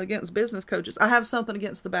something against business coaches. I have something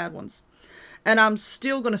against the bad ones. And I'm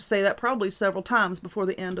still going to say that probably several times before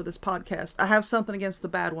the end of this podcast. I have something against the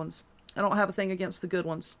bad ones. I don't have a thing against the good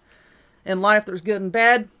ones. In life, there's good and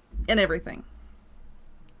bad and everything.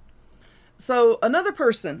 So another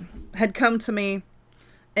person had come to me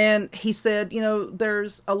and he said, you know,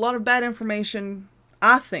 there's a lot of bad information,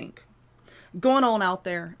 I think, going on out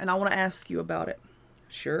there, and I want to ask you about it.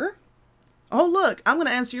 Sure. Oh, look, I'm going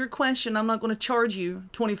to answer your question. I'm not going to charge you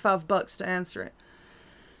 $25 to answer it.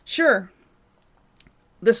 Sure.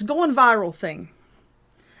 This going viral thing.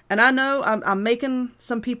 And I know I'm making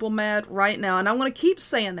some people mad right now. And I'm going to keep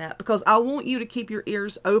saying that because I want you to keep your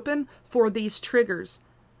ears open for these triggers.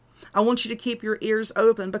 I want you to keep your ears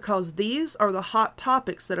open, because these are the hot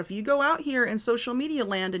topics that if you go out here in social media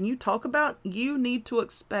land and you talk about, you need to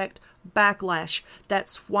expect backlash.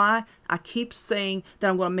 That's why I keep saying that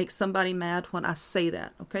I'm going to make somebody mad when I say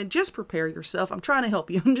that. Okay, just prepare yourself. I'm trying to help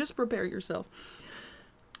you. Just prepare yourself.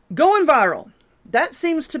 Going viral. That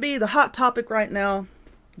seems to be the hot topic right now.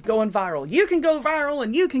 Going viral. You can go viral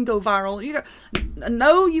and you can go viral.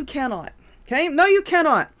 No, you cannot. Okay? No, you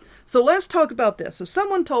cannot. So let's talk about this. So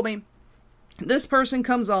someone told me, this person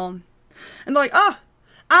comes on and they're like,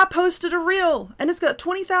 I posted a reel and it's got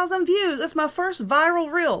 20,000 views. That's my first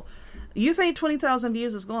viral reel. You think 20,000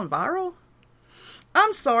 views is going viral?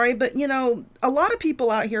 I'm sorry, but a lot of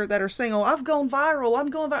people out here that are saying, I've gone viral. I'm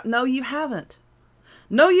going viral. No, you haven't.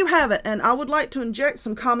 No, you haven't. And I would like to inject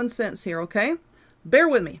some common sense here, okay? Bear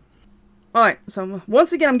with me. All right. So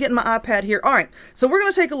once again, I'm getting my iPad here. All right. So we're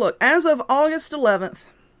going to take a look. As of August 11th,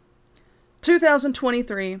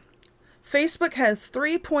 2023, Facebook has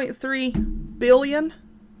 3.3 billion,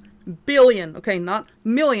 okay, not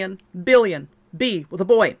million, billion, B with a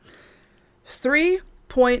boy,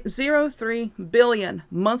 3.03 billion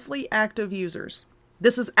monthly active users.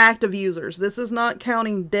 This is active users. This is not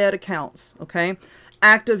counting dead accounts, okay?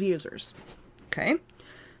 Active users, okay?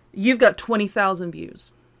 You've got 20,000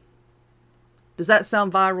 views. Does that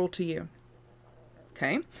sound viral to you?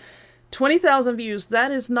 Okay. 20,000 views,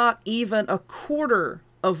 that is not even a quarter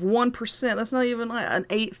of 1%. That's not even like an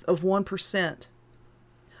eighth of 1%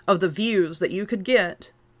 of the views that you could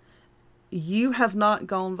get. You have not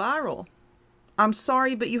gone viral. I'm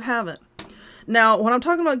sorry, but you haven't. Now, when I'm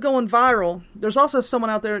talking about going viral, there's also someone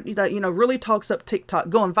out there that, really talks up TikTok.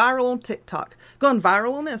 Going viral on TikTok. Going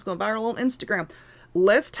viral on this. Going viral on Instagram.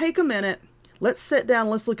 Let's take a minute. Let's sit down.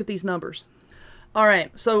 Let's look at these numbers. All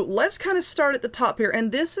right. So let's kind of start at the top here.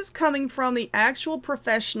 And this is coming from the actual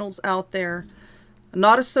professionals out there,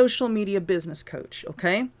 not a social media business coach.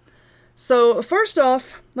 Okay. So first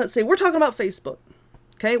off, let's see. We're talking about Facebook.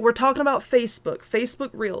 Okay, we're talking about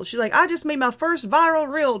Facebook Reels. She's like, I just made my first viral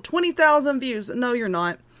reel, 20,000 views. No, you're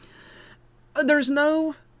not. There's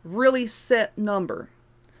no really set number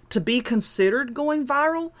to be considered going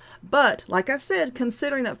viral. But like I said,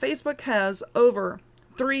 considering that Facebook has over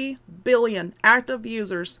 3 billion active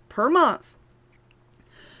users per month,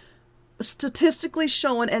 statistically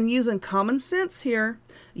showing and using common sense here,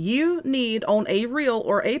 you need on a reel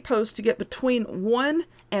or a post to get between 1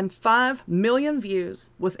 and 5 million views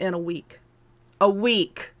within a week. A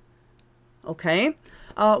week. Okay?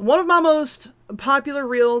 One of my most popular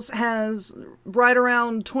reels has right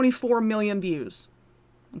around 24 million views.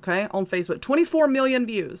 Okay? On Facebook. 24 million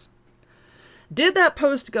views. Did that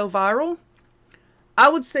post go viral? I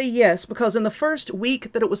would say yes, because in the first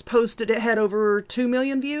week that it was posted, it had over 2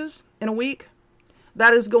 million views in a week.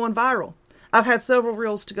 That is going viral. I've had several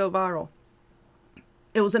reels to go viral.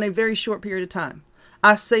 It was in a very short period of time.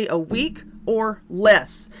 I say a week or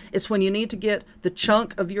less. It's when you need to get the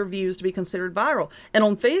chunk of your views to be considered viral. And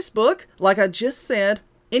on Facebook, like I just said,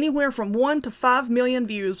 anywhere from 1 to 5 million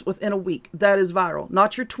views within a week. That is viral.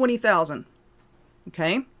 Not your 20,000.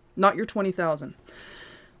 Okay? Not your 20,000.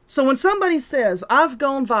 So when somebody says, I've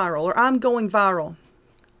gone viral or I'm going viral,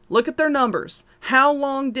 look at their numbers. How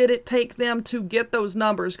long did it take them to get those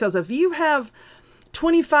numbers? Because if you have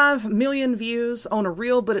 25 million views on a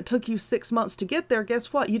reel, but it took you 6 months to get there,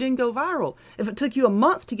 guess what? You didn't go viral. If it took you a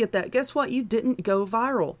month to get that, guess what? You didn't go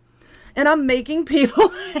viral. And I'm making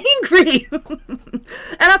people angry. And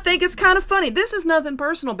I think it's kind of funny. This is nothing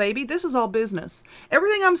personal, baby. This is all business.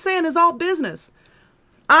 Everything I'm saying is all business.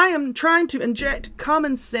 I am trying to inject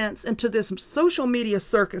common sense into this social media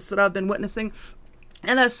circus that I've been witnessing.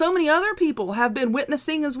 And as so many other people have been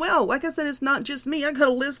witnessing as well. Like I said, it's not just me. I got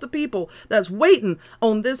a list of people that's waiting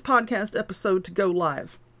on this podcast episode to go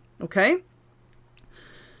live. Okay?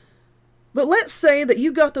 But let's say that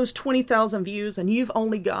you got those 20,000 views and you've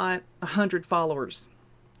only got 100 followers.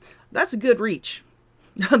 That's a good reach.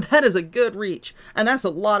 That is a good reach. And that's a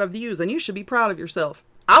lot of views. And you should be proud of yourself.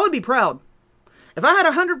 I would be proud. If I had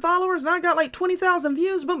 100 followers and I got like 20,000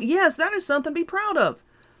 views, boom, yes, that is something to be proud of.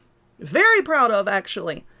 Very proud of,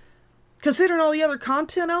 actually. Considering all the other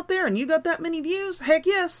content out there and you got that many views, heck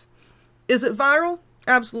yes. Is it viral?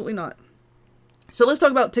 Absolutely not. So let's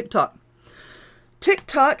talk about TikTok.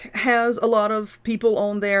 TikTok has a lot of people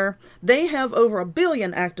on there. They have over 1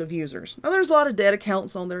 billion active users. Now, there's a lot of dead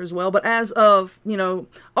accounts on there as well, but as of,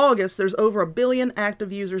 August, there's over 1 billion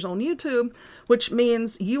active users on YouTube, which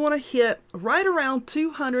means you want to hit right around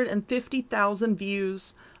 250,000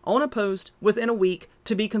 views on a post within a week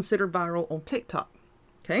to be considered viral on TikTok.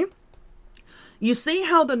 Okay? You see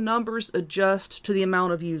how the numbers adjust to the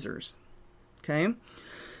amount of users. Okay?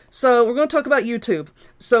 So we're going to talk about YouTube.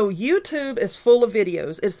 So YouTube is full of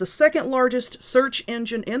videos. It's the second largest search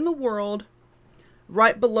engine in the world,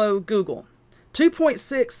 right below Google.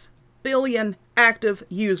 2.6 billion active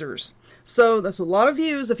users. So that's a lot of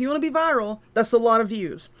views. If you want to be viral, that's a lot of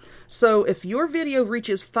views. So if your video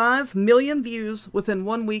reaches 5 million views within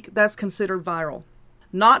 1 week, that's considered viral.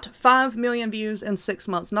 Not 5 million views in 6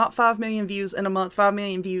 months, not 5 million views in a month, 5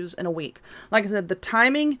 million views in a week. Like I said, the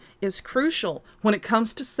timing is crucial when it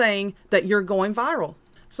comes to saying that you're going viral.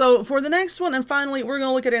 So for the next one, and finally, we're going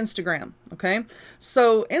to look at Instagram, okay?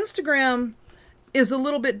 So Instagram is a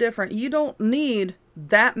little bit different. You don't need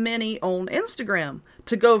that many on Instagram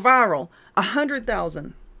to go viral.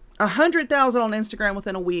 100,000 on Instagram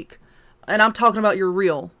within a week. And I'm talking about your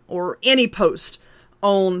reel or any post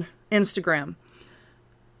on Instagram.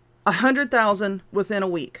 100,000 within a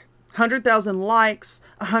week. 100,000 likes,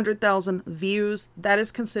 100,000 views. That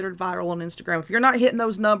is considered viral on Instagram. If you're not hitting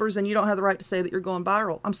those numbers, then you don't have the right to say that you're going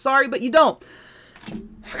viral. I'm sorry, but you don't.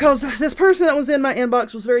 Because this person that was in my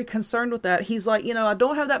inbox was very concerned with that. He's like, I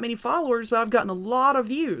don't have that many followers, but I've gotten a lot of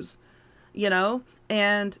views,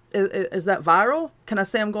 and is that viral? Can I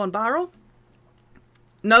say I'm going viral?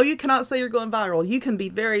 No, you cannot say you're going viral. You can be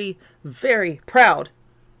very, very proud.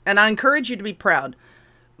 And I encourage you to be proud.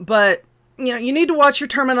 But, you need to watch your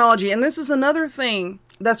terminology. And this is another thing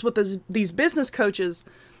that's with these business coaches.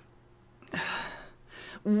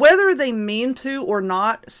 Whether they mean to or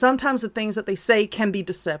not, sometimes the things that they say can be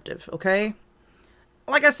deceptive, okay?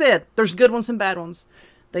 Like I said, there's good ones and bad ones.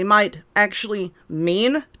 They might actually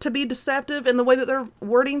mean to be deceptive in the way that they're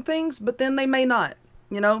wording things, but then they may not.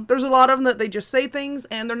 There's a lot of them that they just say things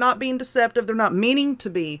and they're not being deceptive. They're not meaning to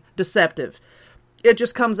be deceptive. It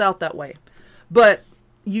just comes out that way. But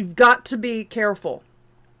you've got to be careful.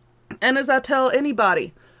 And as I tell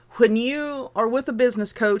anybody, when you are with a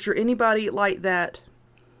business coach or anybody like that,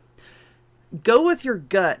 go with your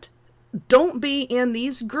gut. Don't be in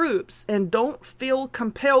these groups and don't feel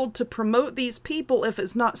compelled to promote these people if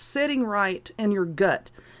it's not sitting right in your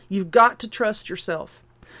gut. You've got to trust yourself.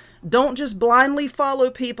 Don't just blindly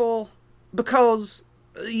follow people because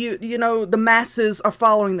the masses are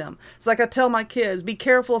following them. It's like I tell my kids, be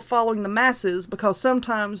careful of following the masses because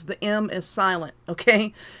sometimes the M is silent,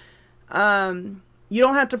 okay? You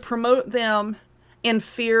don't have to promote them in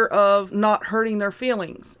fear of not hurting their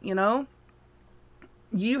feelings,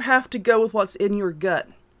 You have to go with what's in your gut.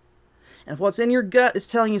 And if what's in your gut is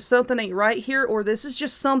telling you something ain't right here, or this is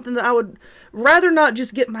just something that I would rather not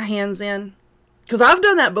just get my hands in, because I've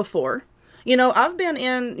done that before. I've been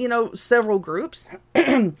in, several groups,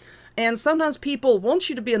 and sometimes people want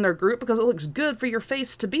you to be in their group because it looks good for your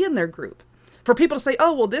face to be in their group. For people to say,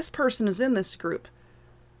 oh, well, this person is in this group,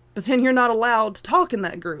 but then you're not allowed to talk in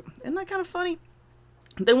that group. Isn't that kind of funny?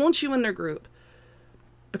 They want you in their group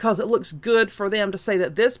because it looks good for them to say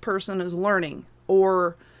that this person is learning,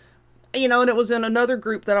 or, and it was in another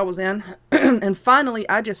group that I was in, and finally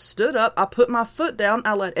I just stood up, I put my foot down,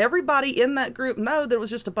 I let everybody in that group know that it was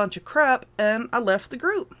just a bunch of crap, and I left the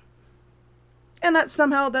group. And that's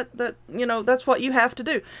somehow that's what you have to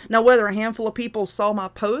do. Now, whether a handful of people saw my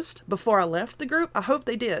post before I left the group, I hope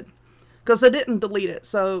they did, because I didn't delete it.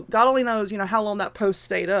 So God only knows, how long that post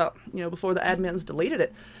stayed up, before the admins deleted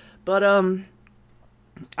it. But,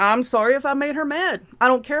 I'm sorry if I made her mad. I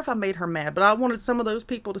don't care if I made her mad, but I wanted some of those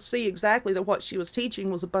people to see exactly that what she was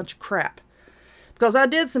teaching was a bunch of crap. Because I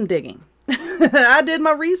did some digging. I did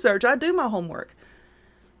my research. I do my homework.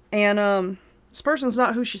 And this person's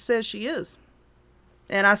not who she says she is.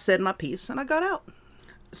 And I said my piece and I got out.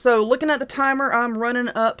 So looking at the timer, I'm running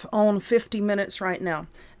up on 50 minutes right now.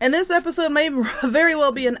 And this episode may very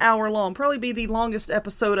well be an hour long. Probably be the longest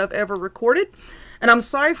episode I've ever recorded. And I'm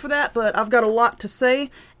sorry for that, but I've got a lot to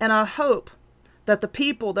say. And I hope that the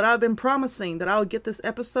people that I've been promising that I would get this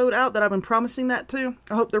episode out, that I've been promising that to,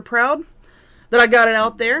 I hope they're proud that I got it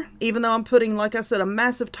out there. Even though I'm putting, like I said, a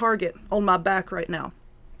massive target on my back right now.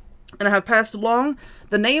 And I have passed along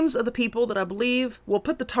the names of the people that I believe will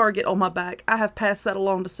put the target on my back. I have passed that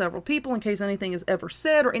along to several people in case anything is ever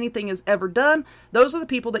said or anything is ever done. Those are the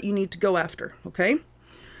people that you need to go after, okay?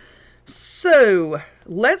 So,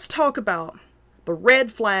 let's talk about the red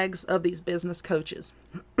flags of these business coaches,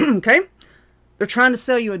 okay? They're trying to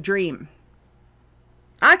sell you a dream.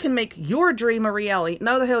 I can make your dream a reality.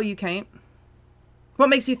 No, the hell you can't. What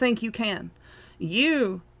makes you think you can?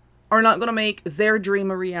 You are not going to make their dream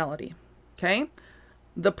a reality, okay?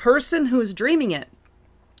 The person who is dreaming it,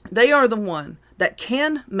 they are the one that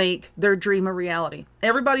can make their dream a reality.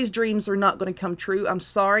 Everybody's dreams are not going to come true. I'm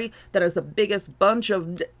sorry. That is the biggest bunch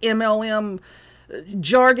of MLM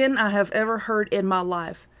jargon I have ever heard in my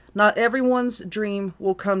life. Not everyone's dream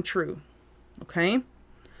will come true. Okay?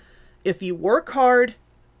 If you work hard,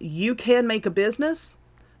 you can make a business,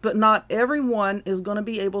 but not everyone is going to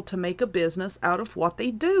be able to make a business out of what they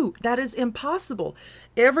do. That is impossible.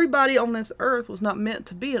 Everybody on this earth was not meant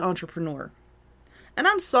to be an entrepreneur. And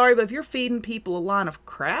I'm sorry, but if you're feeding people a line of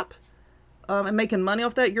crap and making money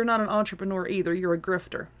off that, you're not an entrepreneur either. You're a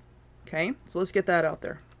grifter. Okay? So let's get that out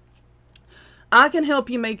there. I can help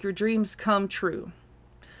you make your dreams come true.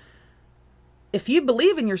 If you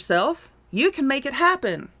believe in yourself, you can make it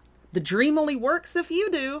happen. The dream only works if you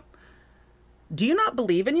do. Do you not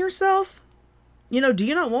believe in yourself? Do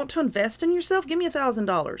you not want to invest in yourself? Give me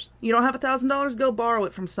 $1,000. You don't have $1,000? Go borrow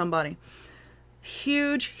it from somebody.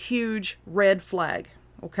 Huge, huge red flag.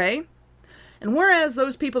 Okay? And whereas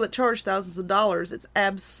those people that charge thousands of dollars, it's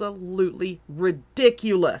absolutely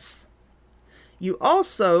ridiculous. You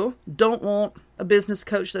also don't want a business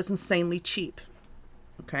coach that's insanely cheap.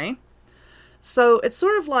 Okay? So it's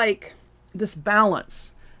sort of like this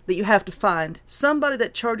balance that you have to find. Somebody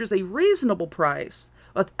that charges a reasonable price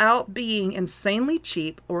without being insanely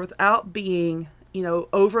cheap or without being,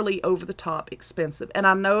 overly over the top expensive. And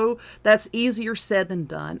I know that's easier said than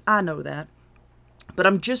done. I know that. But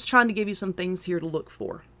I'm just trying to give you some things here to look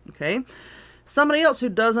for. Okay? Somebody else who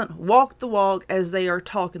doesn't walk the walk as they are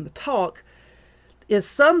talking the talk is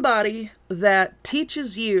somebody that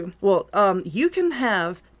teaches you, you can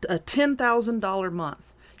have a $10,000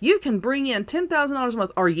 month. You can bring in $10,000 a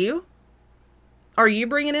month. Are you? Are you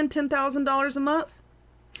bringing in $10,000 a month?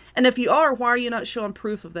 And if you are, why are you not showing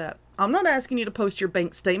proof of that? I'm not asking you to post your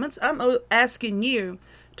bank statements. I'm asking you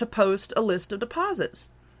to post a list of deposits.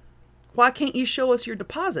 Why can't you show us your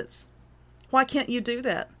deposits? Why can't you do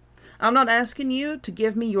that? I'm not asking you to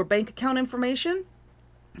give me your bank account information.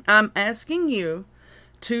 I'm asking you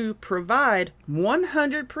to provide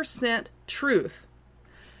 100% truth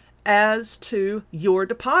as to your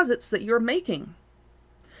deposits that you're making.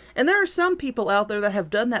 And there are some people out there that have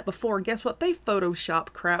done that before, and guess what? They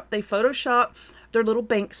Photoshop crap. They Photoshop their little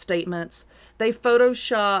bank statements. They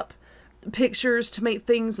Photoshop pictures to make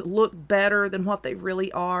things look better than what they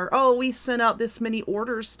really are. Oh, we sent out this many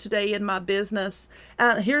orders today in my business.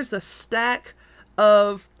 Here's a stack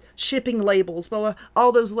of shipping labels. Well,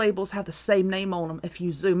 all those labels have the same name on them if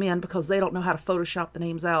you zoom in, because they don't know how to Photoshop the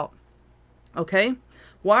names out. Okay?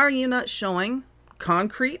 Why are you not showing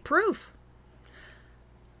concrete proof?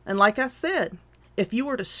 And like I said, if you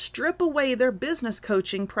were to strip away their business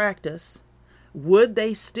coaching practice, would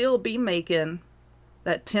they still be making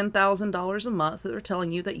that $10,000 a month that they're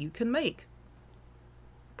telling you that you can make?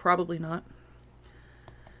 Probably not.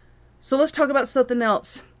 So let's talk about something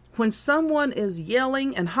else. When someone is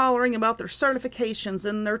yelling and hollering about their certifications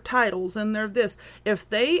and their titles and their this, if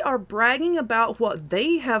they are bragging about what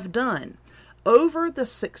they have done over the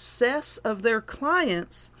success of their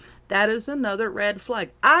clients, that is another red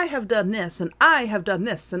flag. I have done this, and I have done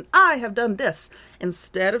this, and I have done this.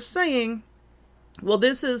 Instead of saying, well,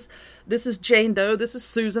 this is Jane Doe, this is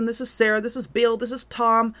Susan, this is Sarah, this is Bill, this is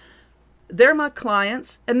Tom. They're my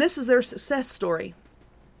clients, and this is their success story.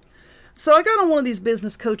 So I got on one of these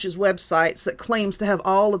business coaches' websites that claims to have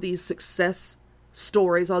all of these success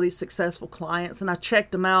stories, all these successful clients, and I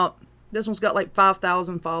checked them out. This one's got like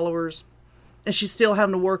 5,000 followers. And she's still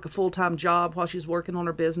having to work a full-time job while she's working on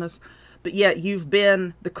her business. But yet you've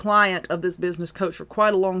been the client of this business coach for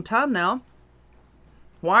quite a long time now.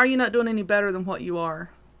 Why are you not doing any better than what you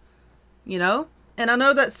are? And I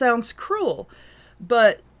know that sounds cruel,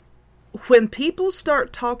 but when people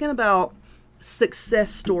start talking about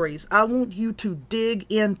success stories, I want you to dig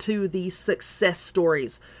into these success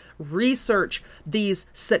stories. Research these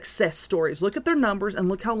success stories. Look at their numbers and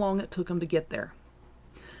look how long it took them to get there.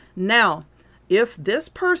 Now, if this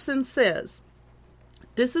person says,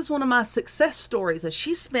 this is one of my success stories, that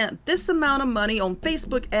she spent this amount of money on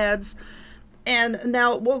Facebook ads, and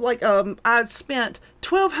now, I spent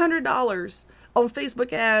 $1,200 on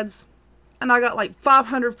Facebook ads, and I got like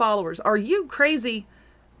 500 followers. Are you crazy?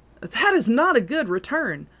 That is not a good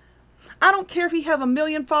return. I don't care if you have 1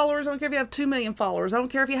 million followers. I don't care if you have 2 million followers. I don't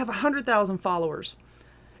care if you have 100,000 followers.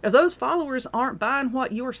 If those followers aren't buying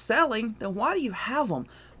what you're selling, then why do you have them?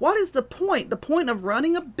 What is the point? The point of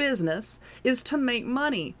running a business is to make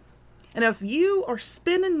money. And if you are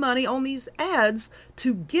spending money on these ads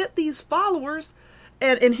to get these followers,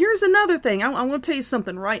 and here's another thing. I'm going to tell you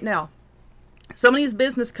something right now. Some of these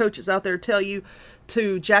business coaches out there tell you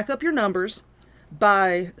to jack up your numbers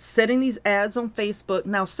by setting these ads on Facebook.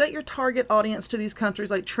 Now set your target audience to these countries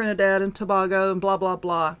like Trinidad and Tobago and blah, blah,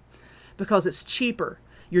 blah, because it's cheaper.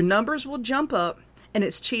 Your numbers will jump up and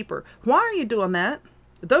it's cheaper. Why are you doing that?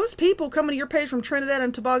 those people coming to your page from Trinidad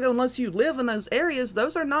and Tobago, unless you live in those areas,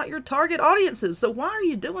 those are not your target audiences. So why are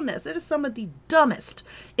you doing this? It is some of the dumbest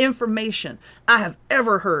information I have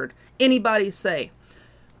ever heard anybody say.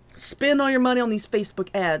 Spend all your money on these Facebook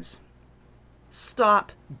ads.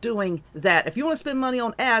 Stop doing that. If you want to spend money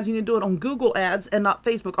on ads, you need to do it on Google ads and not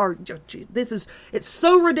Facebook. It's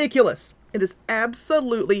so ridiculous. It is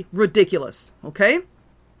absolutely ridiculous. Okay?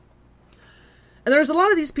 And there's a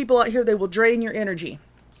lot of these people out here, they will drain your energy.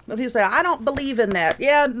 People say, I don't believe in that.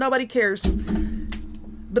 Yeah, nobody cares.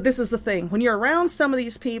 But this is the thing. When you're around some of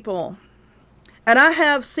these people, and I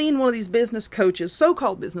have seen one of these business coaches,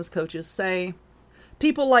 so-called business coaches, say,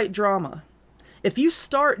 people like drama. If you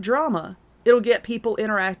start drama, it'll get people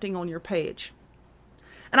interacting on your page.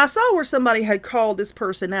 And I saw where somebody had called this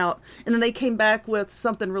person out, and then they came back with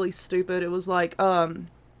something really stupid. It was like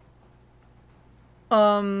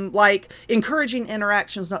encouraging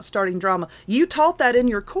interactions, not starting drama. You taught that in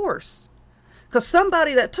your course. Because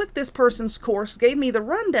somebody that took this person's course gave me the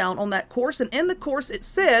rundown on that course, and in the course it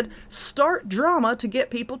said, start drama to get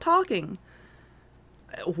people talking.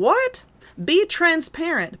 What? Be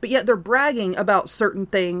transparent, but yet they're bragging about certain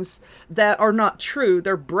things that are not true.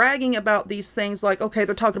 They're bragging about these things like, okay,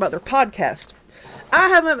 they're talking about their podcast. I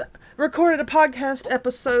haven't recorded a podcast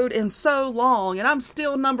episode in so long, and I'm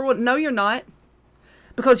still number one. No, you're not.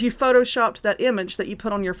 Because you photoshopped that image that you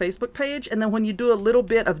put on your Facebook page, and then when you do a little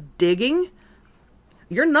bit of digging,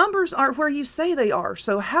 your numbers aren't where you say they are.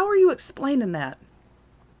 So how are you explaining that?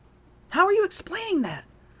 How are you explaining that?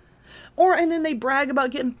 And then they brag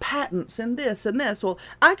about getting patents and this and this. Well,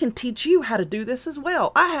 I can teach you how to do this as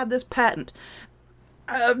well. I have this patent.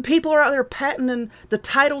 People are out there patenting the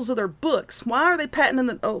titles of their books. Why are they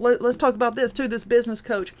patenting let's talk about this too, this business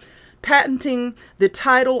coach. Patenting the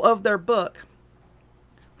title of their book.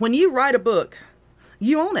 When you write a book,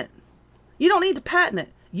 you own it. You don't need to patent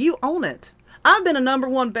it. You own it. I've been a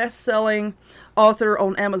 #1 best-selling author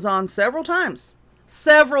on Amazon several times.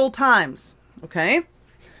 Several times. Okay?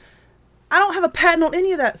 I don't have a patent on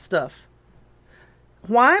any of that stuff.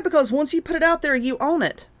 Why? Because once you put it out there, you own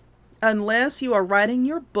it. Unless you are writing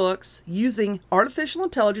your books using artificial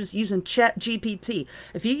intelligence, using ChatGPT.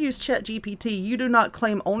 If you use ChatGPT, you do not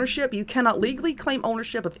claim ownership. You cannot legally claim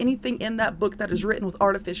ownership of anything in that book that is written with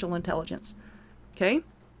artificial intelligence. Okay?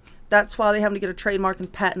 That's why they have to get a trademark and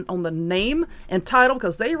patent on the name and title,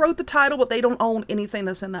 because they wrote the title, but they don't own anything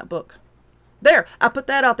that's in that book. There, I put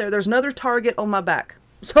that out there. There's another target on my back.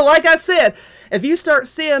 So like I said, if you start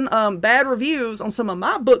seeing bad reviews on some of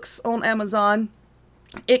my books on Amazon,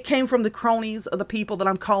 it came from the cronies of the people that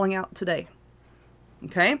I'm calling out today.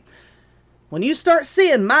 Okay? When you start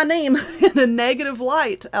seeing my name in a negative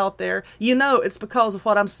light out there, you know it's because of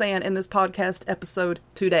what I'm saying in this podcast episode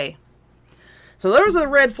today. So those are the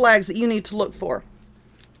red flags that you need to look for.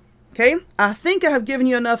 Okay? I think I have given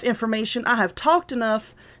you enough information. I have talked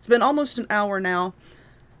enough. It's been almost an hour now.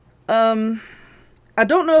 I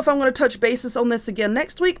don't know if I'm going to touch bases on this again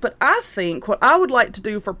next week, but I think what I would like to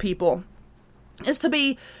do for people is to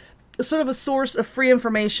be sort of a source of free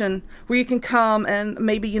information where you can come and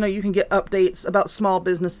maybe, you can get updates about small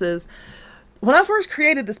businesses. When I first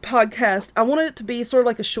created this podcast, I wanted it to be sort of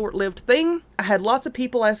like a short-lived thing. I had lots of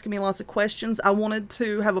people asking me lots of questions. I wanted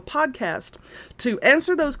to have a podcast to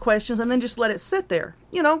answer those questions and then just let it sit there.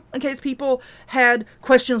 In case people had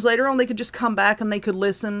questions later on, they could just come back and they could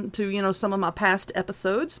listen to, some of my past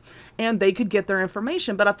episodes and they could get their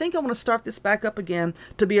information. But I think I want to start this back up again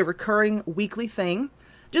to be a recurring weekly thing,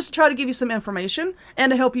 just to try to give you some information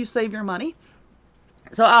and to help you save your money.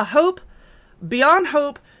 So I hope, beyond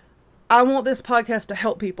hope, I want this podcast to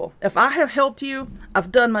help people. If I have helped you,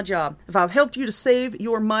 I've done my job. If I've helped you to save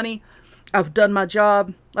your money, I've done my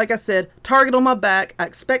job. Like I said, target on my back. I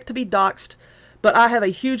expect to be doxxed, but I have a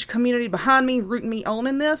huge community behind me, rooting me on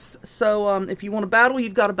in this. So if you want to battle,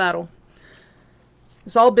 you've got to battle.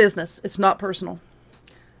 It's all business. It's not personal.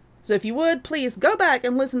 So if you would, please go back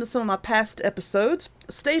and listen to some of my past episodes.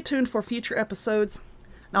 Stay tuned for future episodes,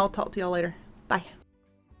 and I'll talk to y'all later. Bye.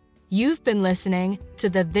 You've been listening to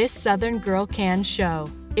the This Southern Girl Can show.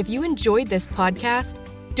 If you enjoyed this podcast,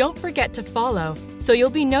 don't forget to follow so you'll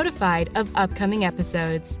be notified of upcoming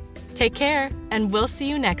episodes. Take care, and we'll see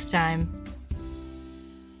you next time.